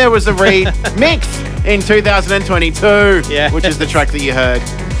 and then there was a remix in 2022, Yeah. which is the track that you heard.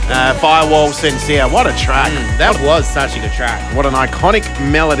 Firewall, Sincere. What a track. That was such a good track. What an iconic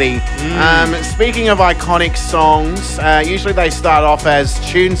melody. Speaking of iconic songs, usually they start off as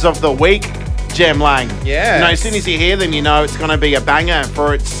tunes of the week, Jem Lang. Yes. You know, as soon as you hear them, you know it's going to be a banger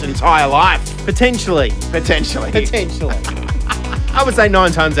for its entire life. Potentially. Potentially. I would say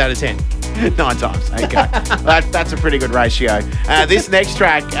 9 times out of 10. 9 times. There you go. That's a pretty good ratio. This next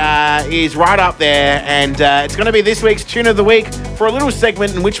track is right up there, and it's going to be this week's Tune of the Week for a little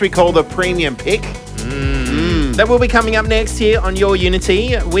segment in which we call the Premium Pick. That will be coming up next here on Your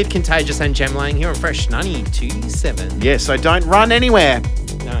Unity with Contagious and Jem Lang here on Fresh 92.7. Yeah, so don't run anywhere.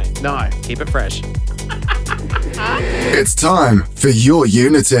 No. Keep it fresh. It's time for your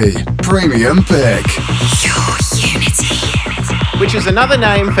Unity Premium Pick. Which is another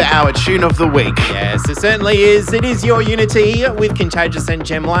name for our Tune of the Week. Yes, it certainly is. It is Your Unity with Contagious and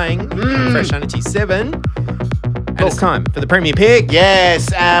Jem Lang, Fresh 97. And it's time for the Premier Pick.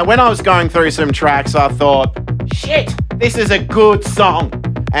 Yes, when I was going through some tracks, I thought, shit, this is a good song.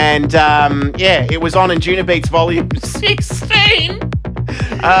 And it was on Junior Beats Volume 16,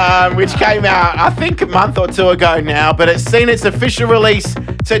 which came out, I think, a month or two ago now, but it's seen its official release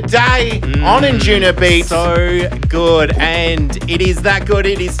today on Junior Beats. So good. And it is that good,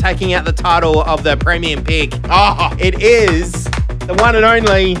 it is taking out the title of the Premium Pick. Oh, It is the one and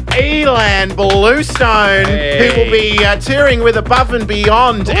only Elan Bluestone, who will be touring with Above and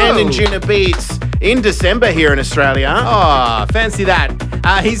Beyond and Junior Beats in December here in Australia. Oh, fancy that.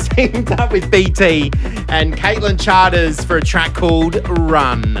 He's teamed up with BT and Caitlin Charters for a track called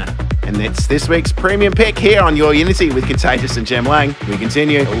Run. And that's this week's Premium Pick here on Your Unity with Contagious and Jem Lang. We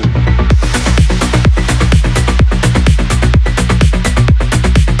continue.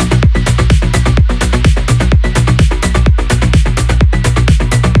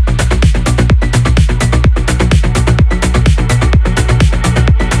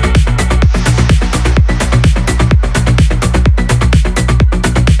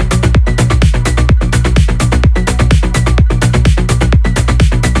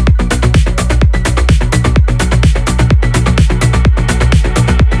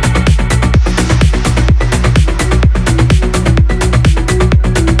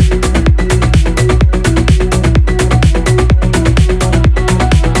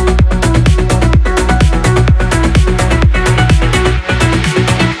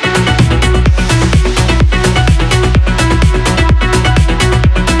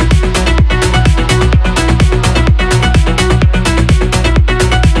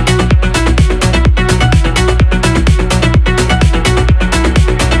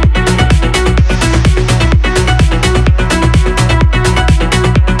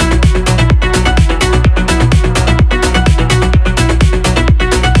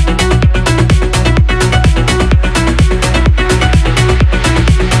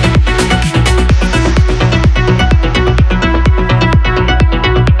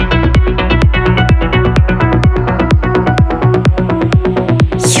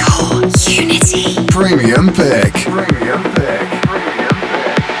 Premium Pick.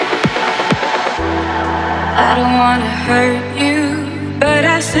 I don't wanna hurt you, but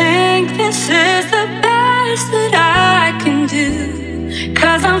I think this is the best that I can do.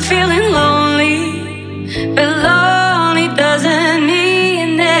 'Cause I'm feeling lonely, but lonely doesn't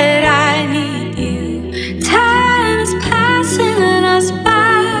mean that I need you. Time is passing us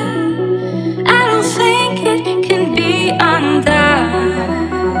by. I don't think it can be undone.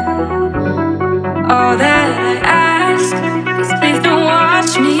 All that I ask is please don't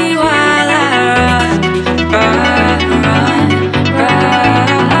watch me while I run. Run, run, run.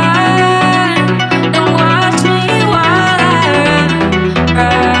 Don't watch me while I run.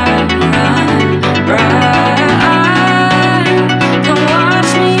 Run, run, run. Don't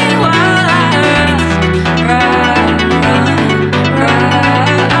watch me while I run. Run, run, run.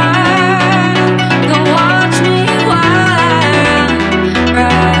 Don't watch me while I run.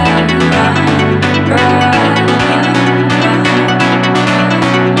 Run, run, run.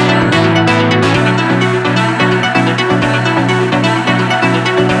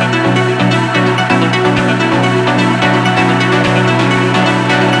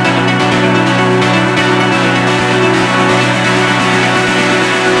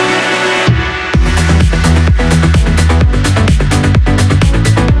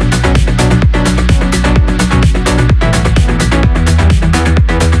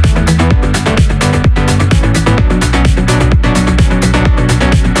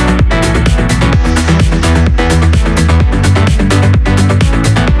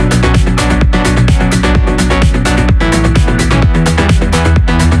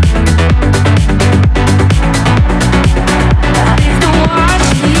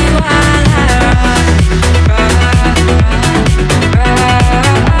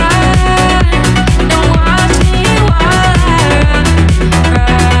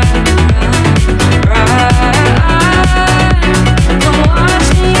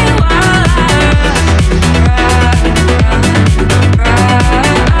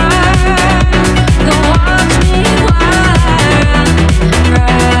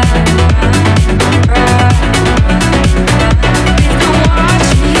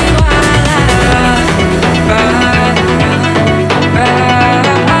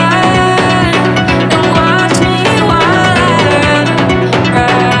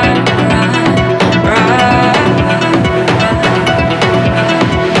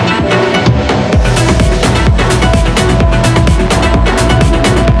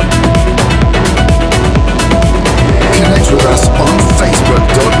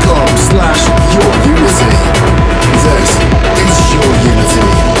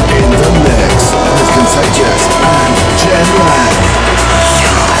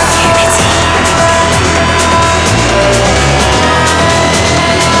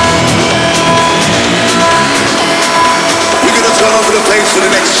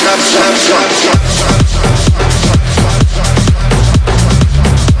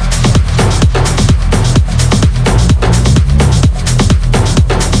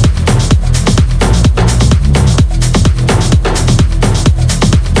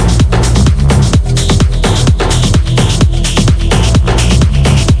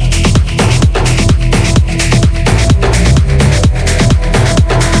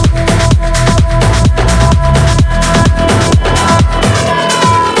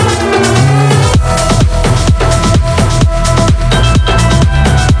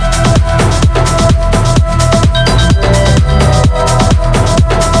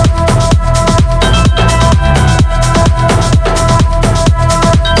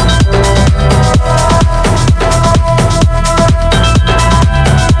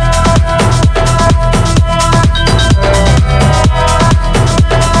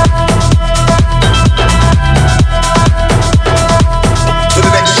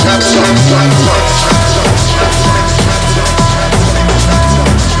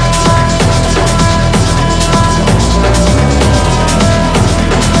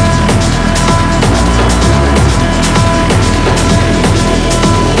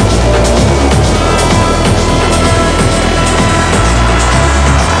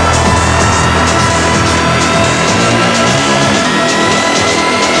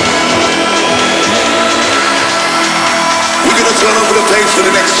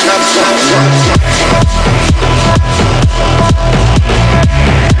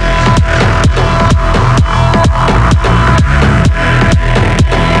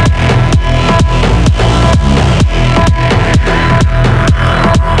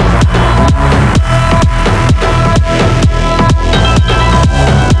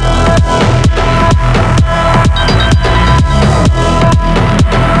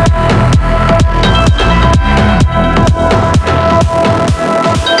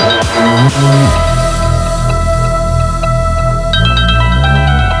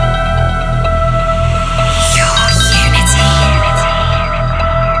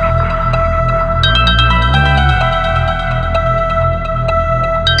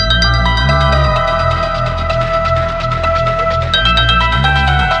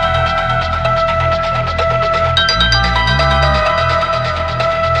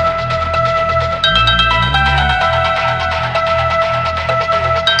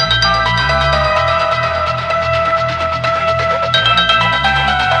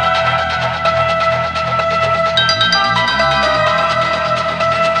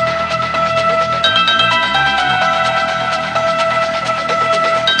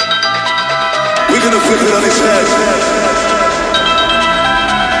 flip it on its head.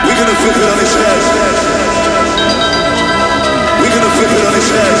 We're gonna flip it on its head. We're gonna flip it on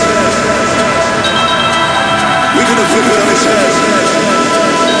its head. We're gonna flip it on its head.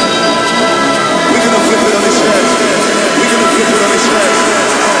 We're gonna flip it on its head. We're gonna flip it on its head.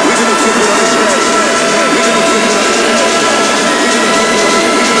 We're gonna flip it on its head. We're gonna flip it on its head.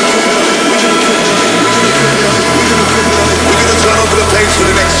 We're gonna turn over the page for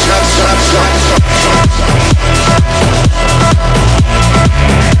the next chapter.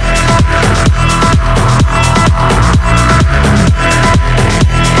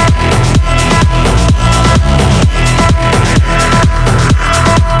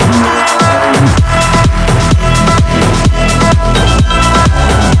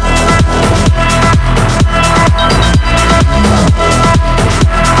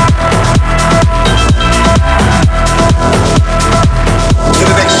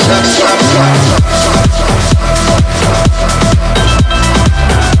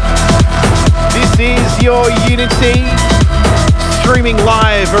 Your Unity, streaming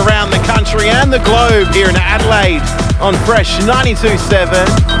live around the country and the globe here in Adelaide on Fresh 92.7.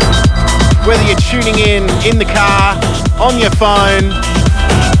 Whether you're tuning in the car, on your phone,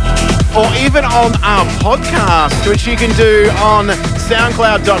 or even on our podcast, which you can do on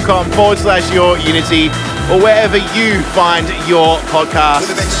soundcloud.com/Your Unity, or wherever you find your podcast.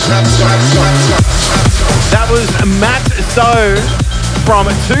 That was Matt So from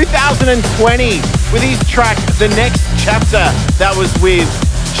 2020 with his track The Next Chapter. That was with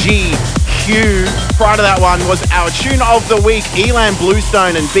GQ. Prior to that one was our tune of the week, Elan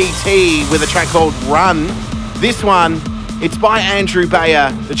Bluestone and BT with a track called Run. This one, it's by Andrew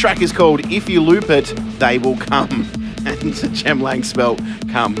Bayer. The track is called If You Loop It, They Will Come. And Jem Lang spelt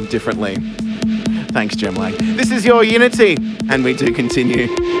come differently. Thanks, Jem Lang. This is Your Unity, and we do continue.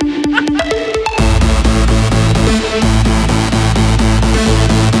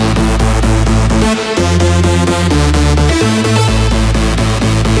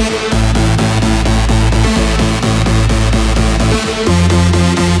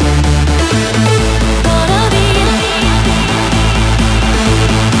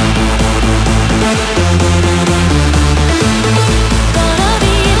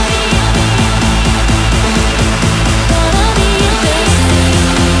 Gonna be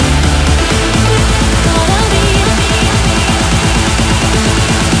a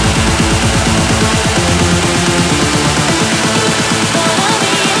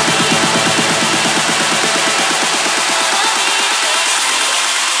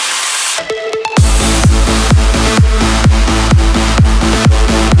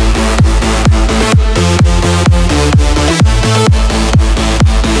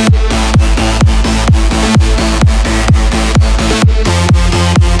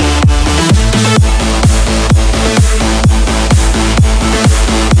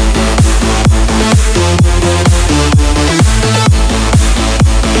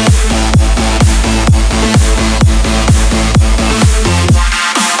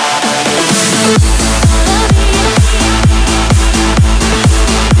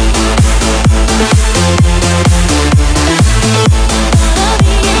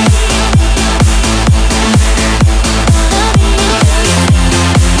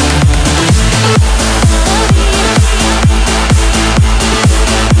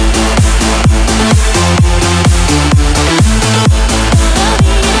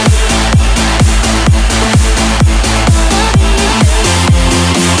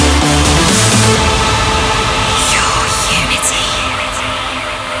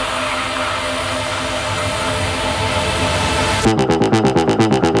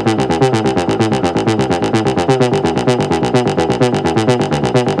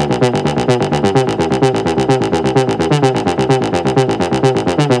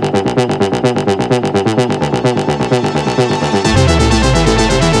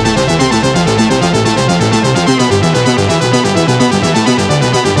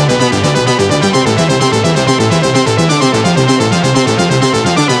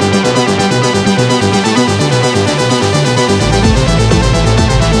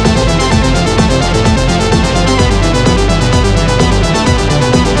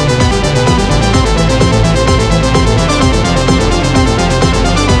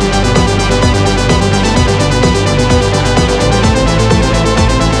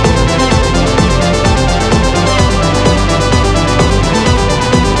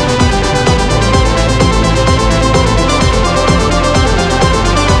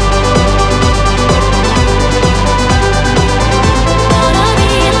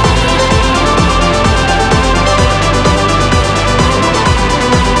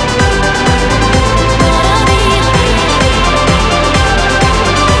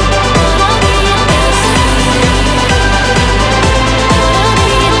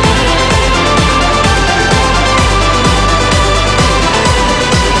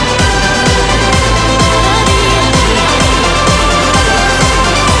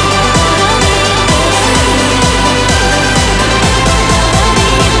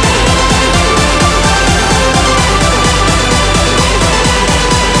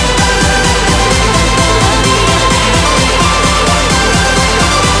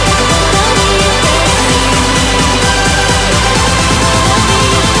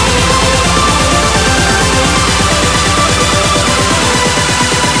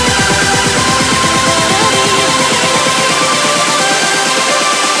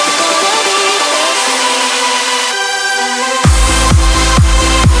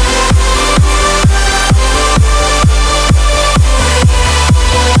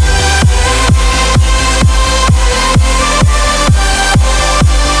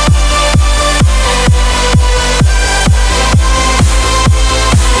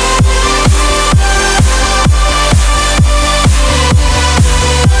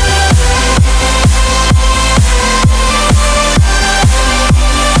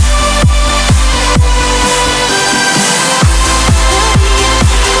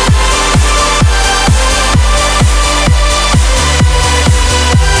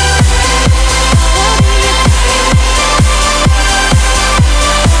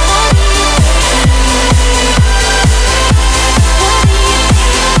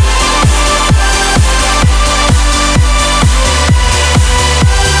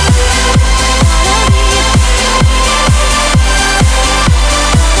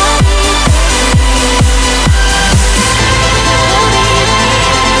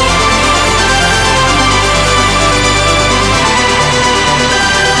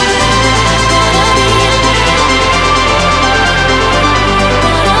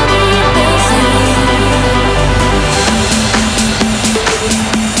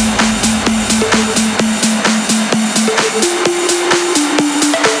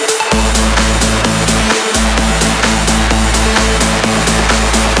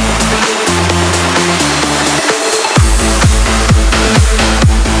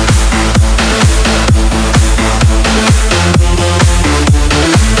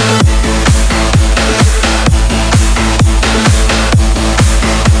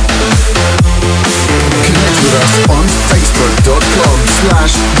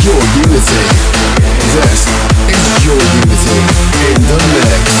your unity. This is your unity in the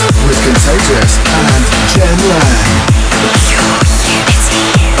mix with Contagious and Jem Lang. Your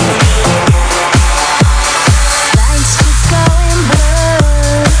unity. Lights keep going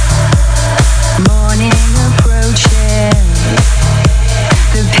blue. Morning approaching.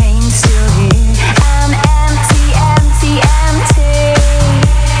 The pain's still here. I'm empty, empty, empty.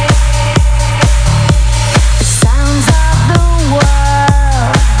 The sounds of the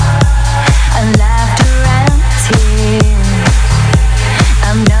world and laughter and tears.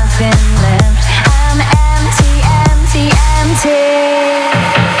 I'm nothing left. I'm empty, empty, empty.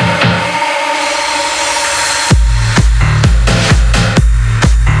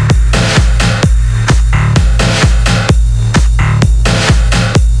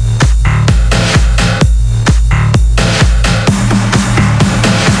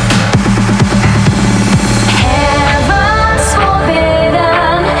 Heaven's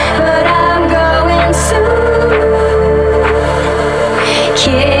forbidden, but I'm going to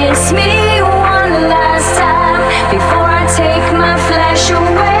kiss me one last time before I take my flesh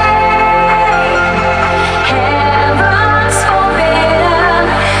away. Heaven's forbidden,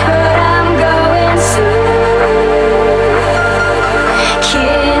 but I'm going to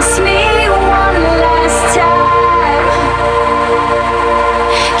kiss me one last time.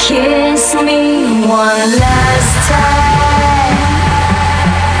 Kiss me one last time.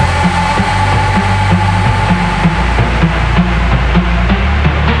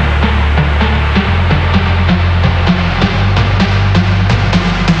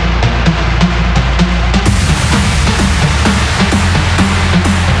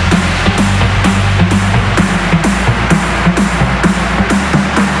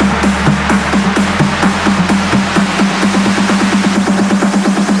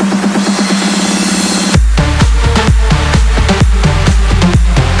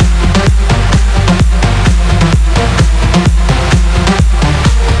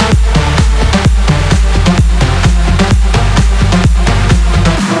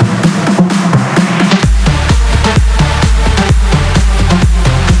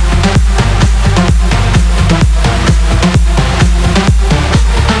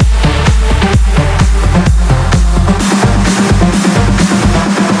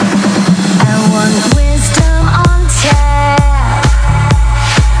 I want wisdom on tap,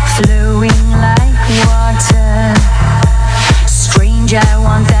 flowing like water. Strange, I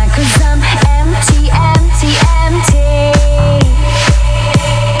want that 'cause I'm empty, empty, empty.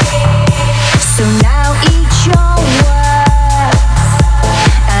 So now eat your words.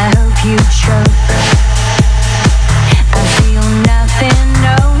 I hope you choke. I feel nothing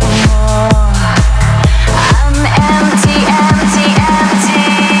no more. I'm empty, empty, empty.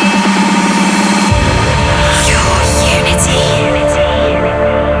 Your unity.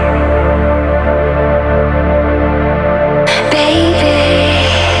 Baby,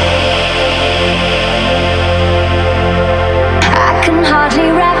 I can hardly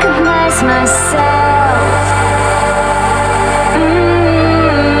recognize myself.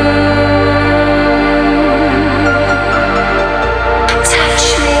 Touch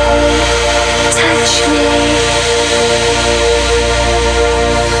me, touch me.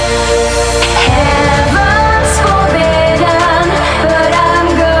 Heaven's forbidden, but I'm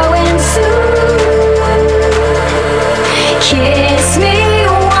going to kiss me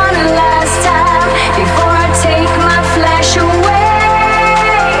one last time before I take my flesh away.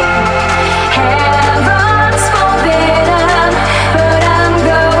 Heaven's forbidden, but I'm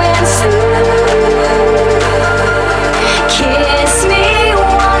going to kiss me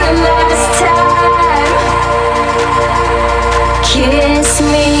one last time. Kiss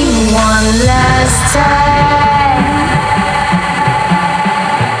me one last time.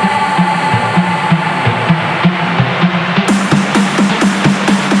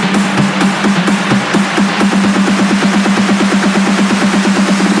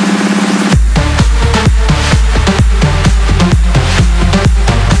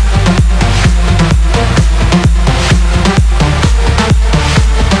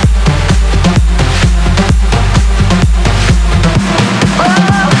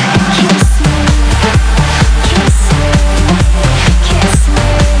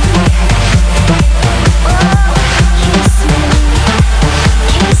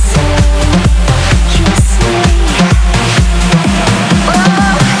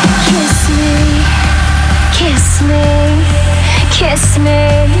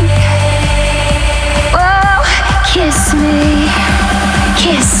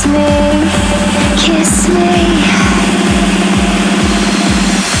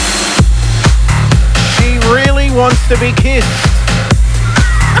 Wants to be kissed.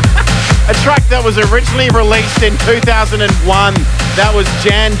 A track that was originally released in 2001. That was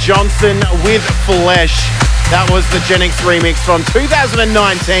Jan Johnson with Flesh. That was the Genix remix from 2019.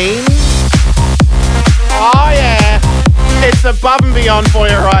 Oh yeah, it's above and beyond for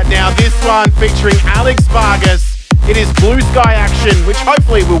you right now. This one featuring Alex Vargas. It is Blue Sky Action, which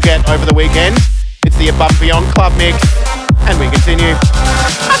hopefully we'll get over the weekend. It's the Above and Beyond Club Mix, and we continue.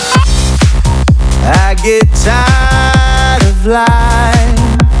 I get tired of lying.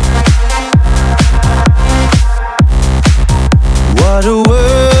 What a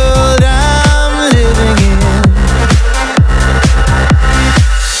world I'm living in.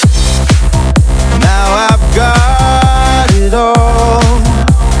 Now I've got it all.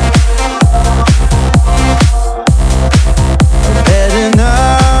 Had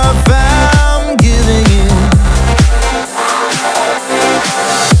enough, I'm giving in.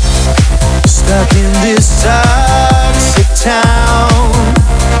 Stuck in this toxic town.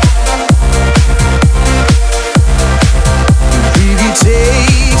 Really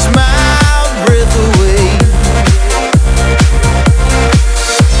takes my breath away.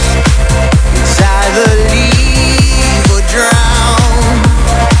 It's either leave or drown.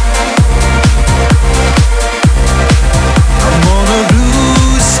 I'm on a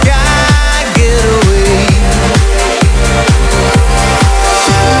blue sky getaway.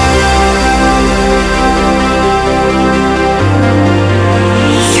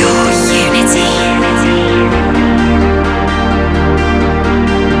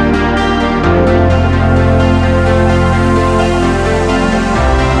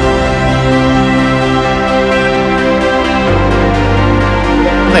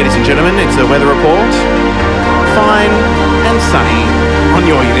 Ladies and gentlemen, it's a weather report. Fine and sunny on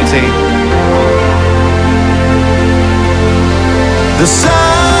your Unity. The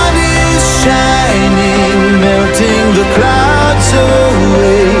sun is shining, melting the clouds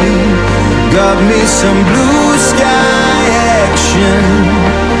away. Got me some blue sky action.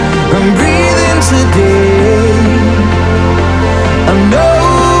 I'm breathing today. I know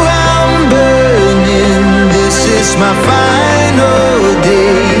I'm burning. This is my final day.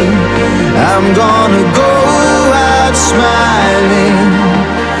 I'm gonna go out smiling,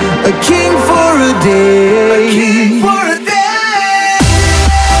 a king for a day. A king for a day.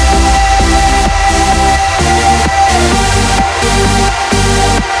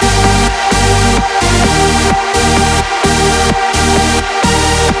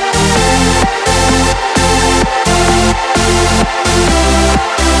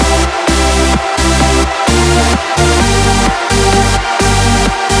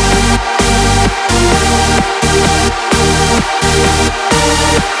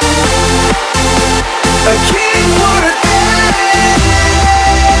 A king for a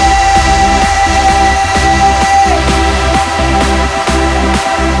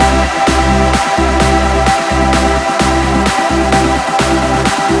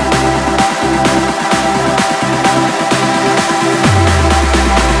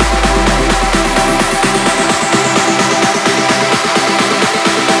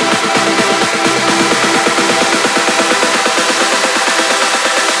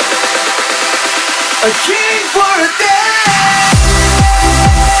king for a day.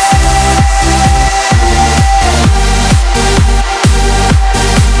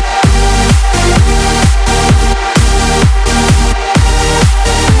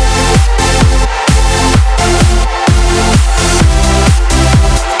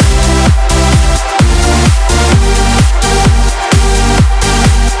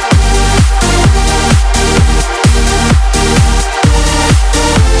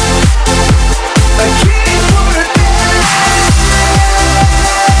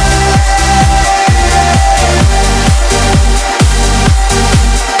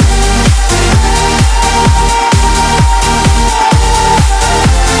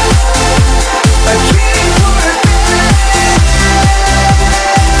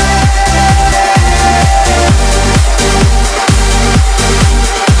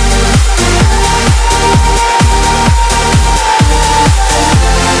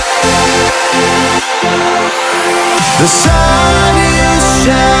 The sun is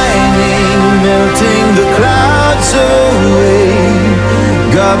shining, melting the clouds away.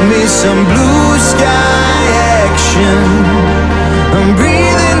 Got me some blue sky action. I'm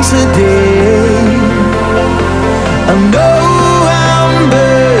breathing today. I know I'm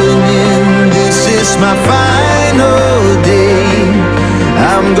burning. This is my final day.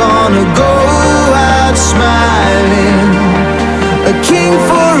 I'm gonna go out smiling, a king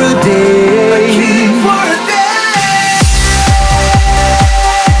for a day. A king for a day.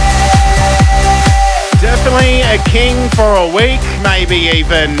 Definitely a king for a week, maybe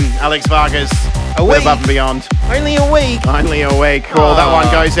even Alex Vargas. A with week? Above and Beyond. Only a week. Only a week. Well, that one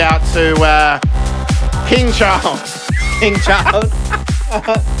goes out to King Charles. King Charles.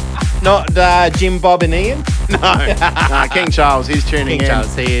 Not Jim, Bob, and Ian. No, King Charles is tuning King in.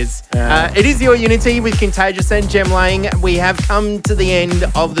 Charles, he is. It is Your Unity with Contagious and Jem Lang. We have come to the end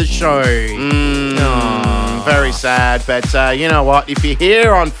of the show. Very sad, but you know what? If you're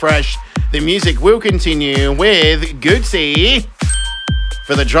here on Fresh, the music will continue with Goodsy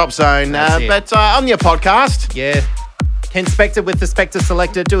for the Drop Zone. But on your podcast. Yeah. Ken Spector with the Spector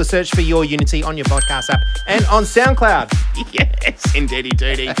Selector. Do a search for Your Unity on your podcast app and on SoundCloud. Yes, indeedy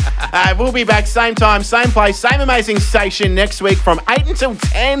doody. We'll be back same time, same place, same amazing station next week from 8 until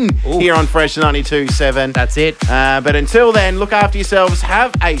 10 here on Fresh 92.7. That's it. But until then, look after yourselves.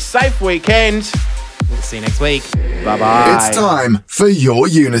 Have a safe weekend. We'll see you next week. Bye-bye. It's time for Your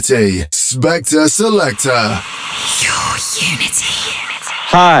Unity. Spector Selector. Your Unity.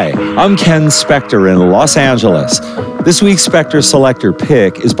 Hi, I'm Ken Spector in Los Angeles. This week's Spector Selector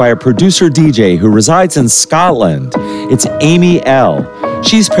pick is by a producer DJ who resides in Scotland. It's Amy L.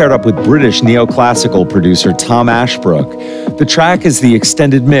 She's paired up with British neoclassical producer Tom Ashbrook. The track is the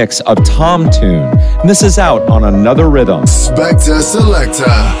extended mix of Tom Tune, and this is out on Another Rhythm. Spector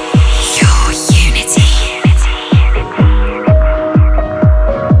Selector.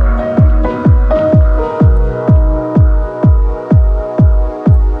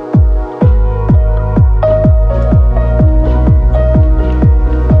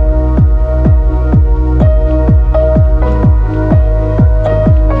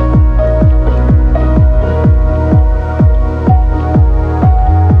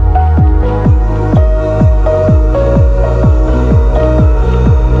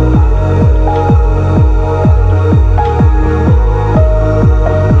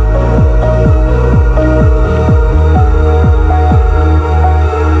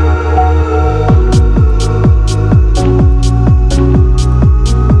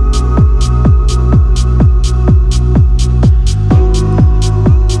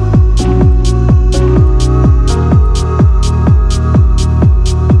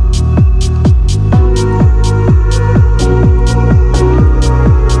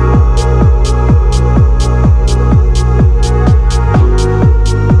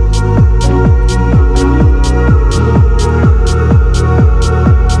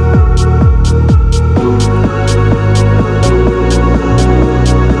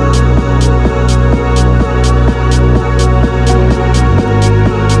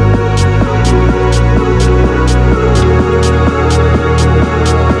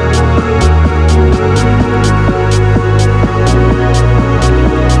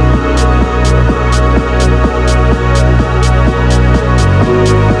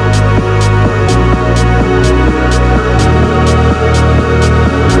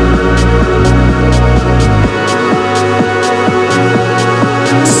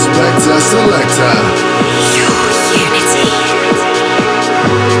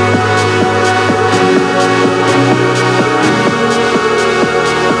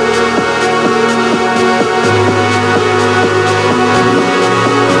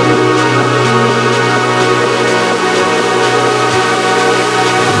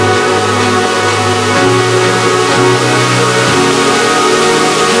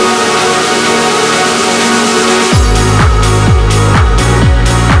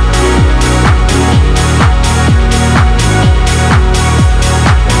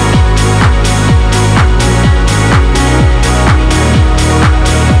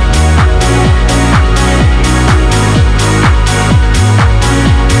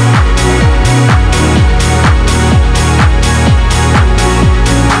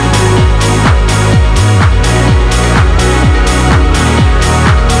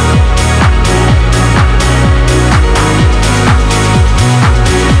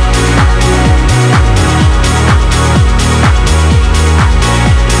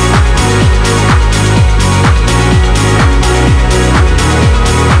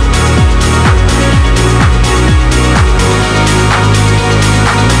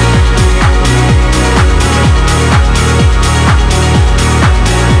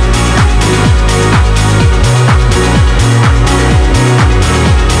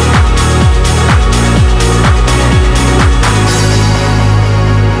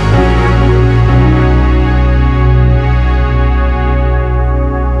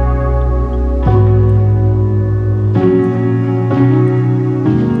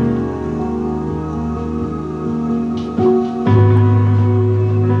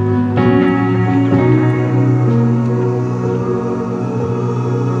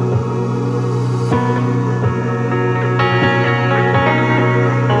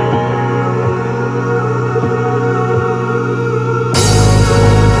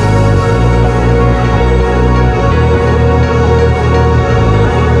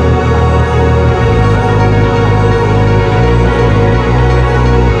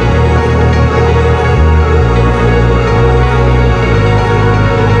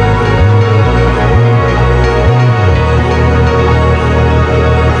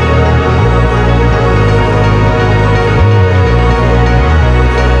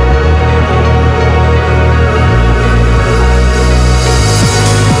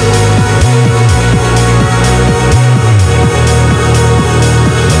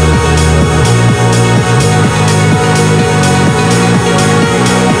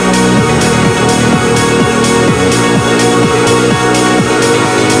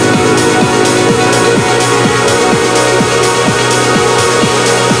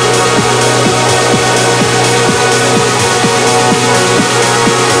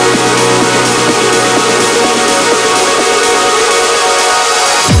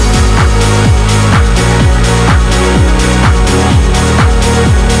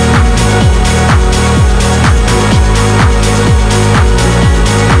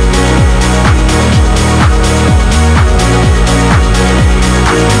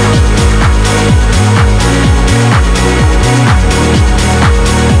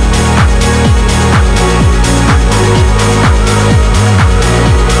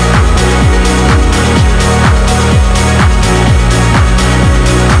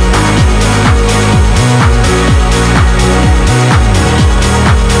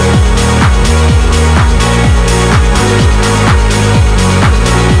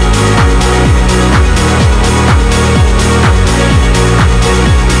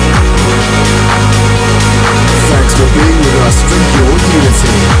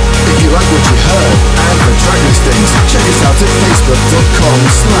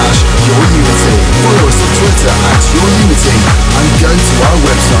 yourunity. Follow us on Twitter @yourunity and go to our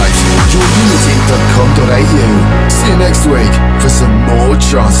website, yourunity.com.au. See you next week for some more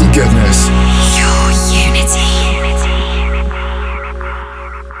trancey goodness.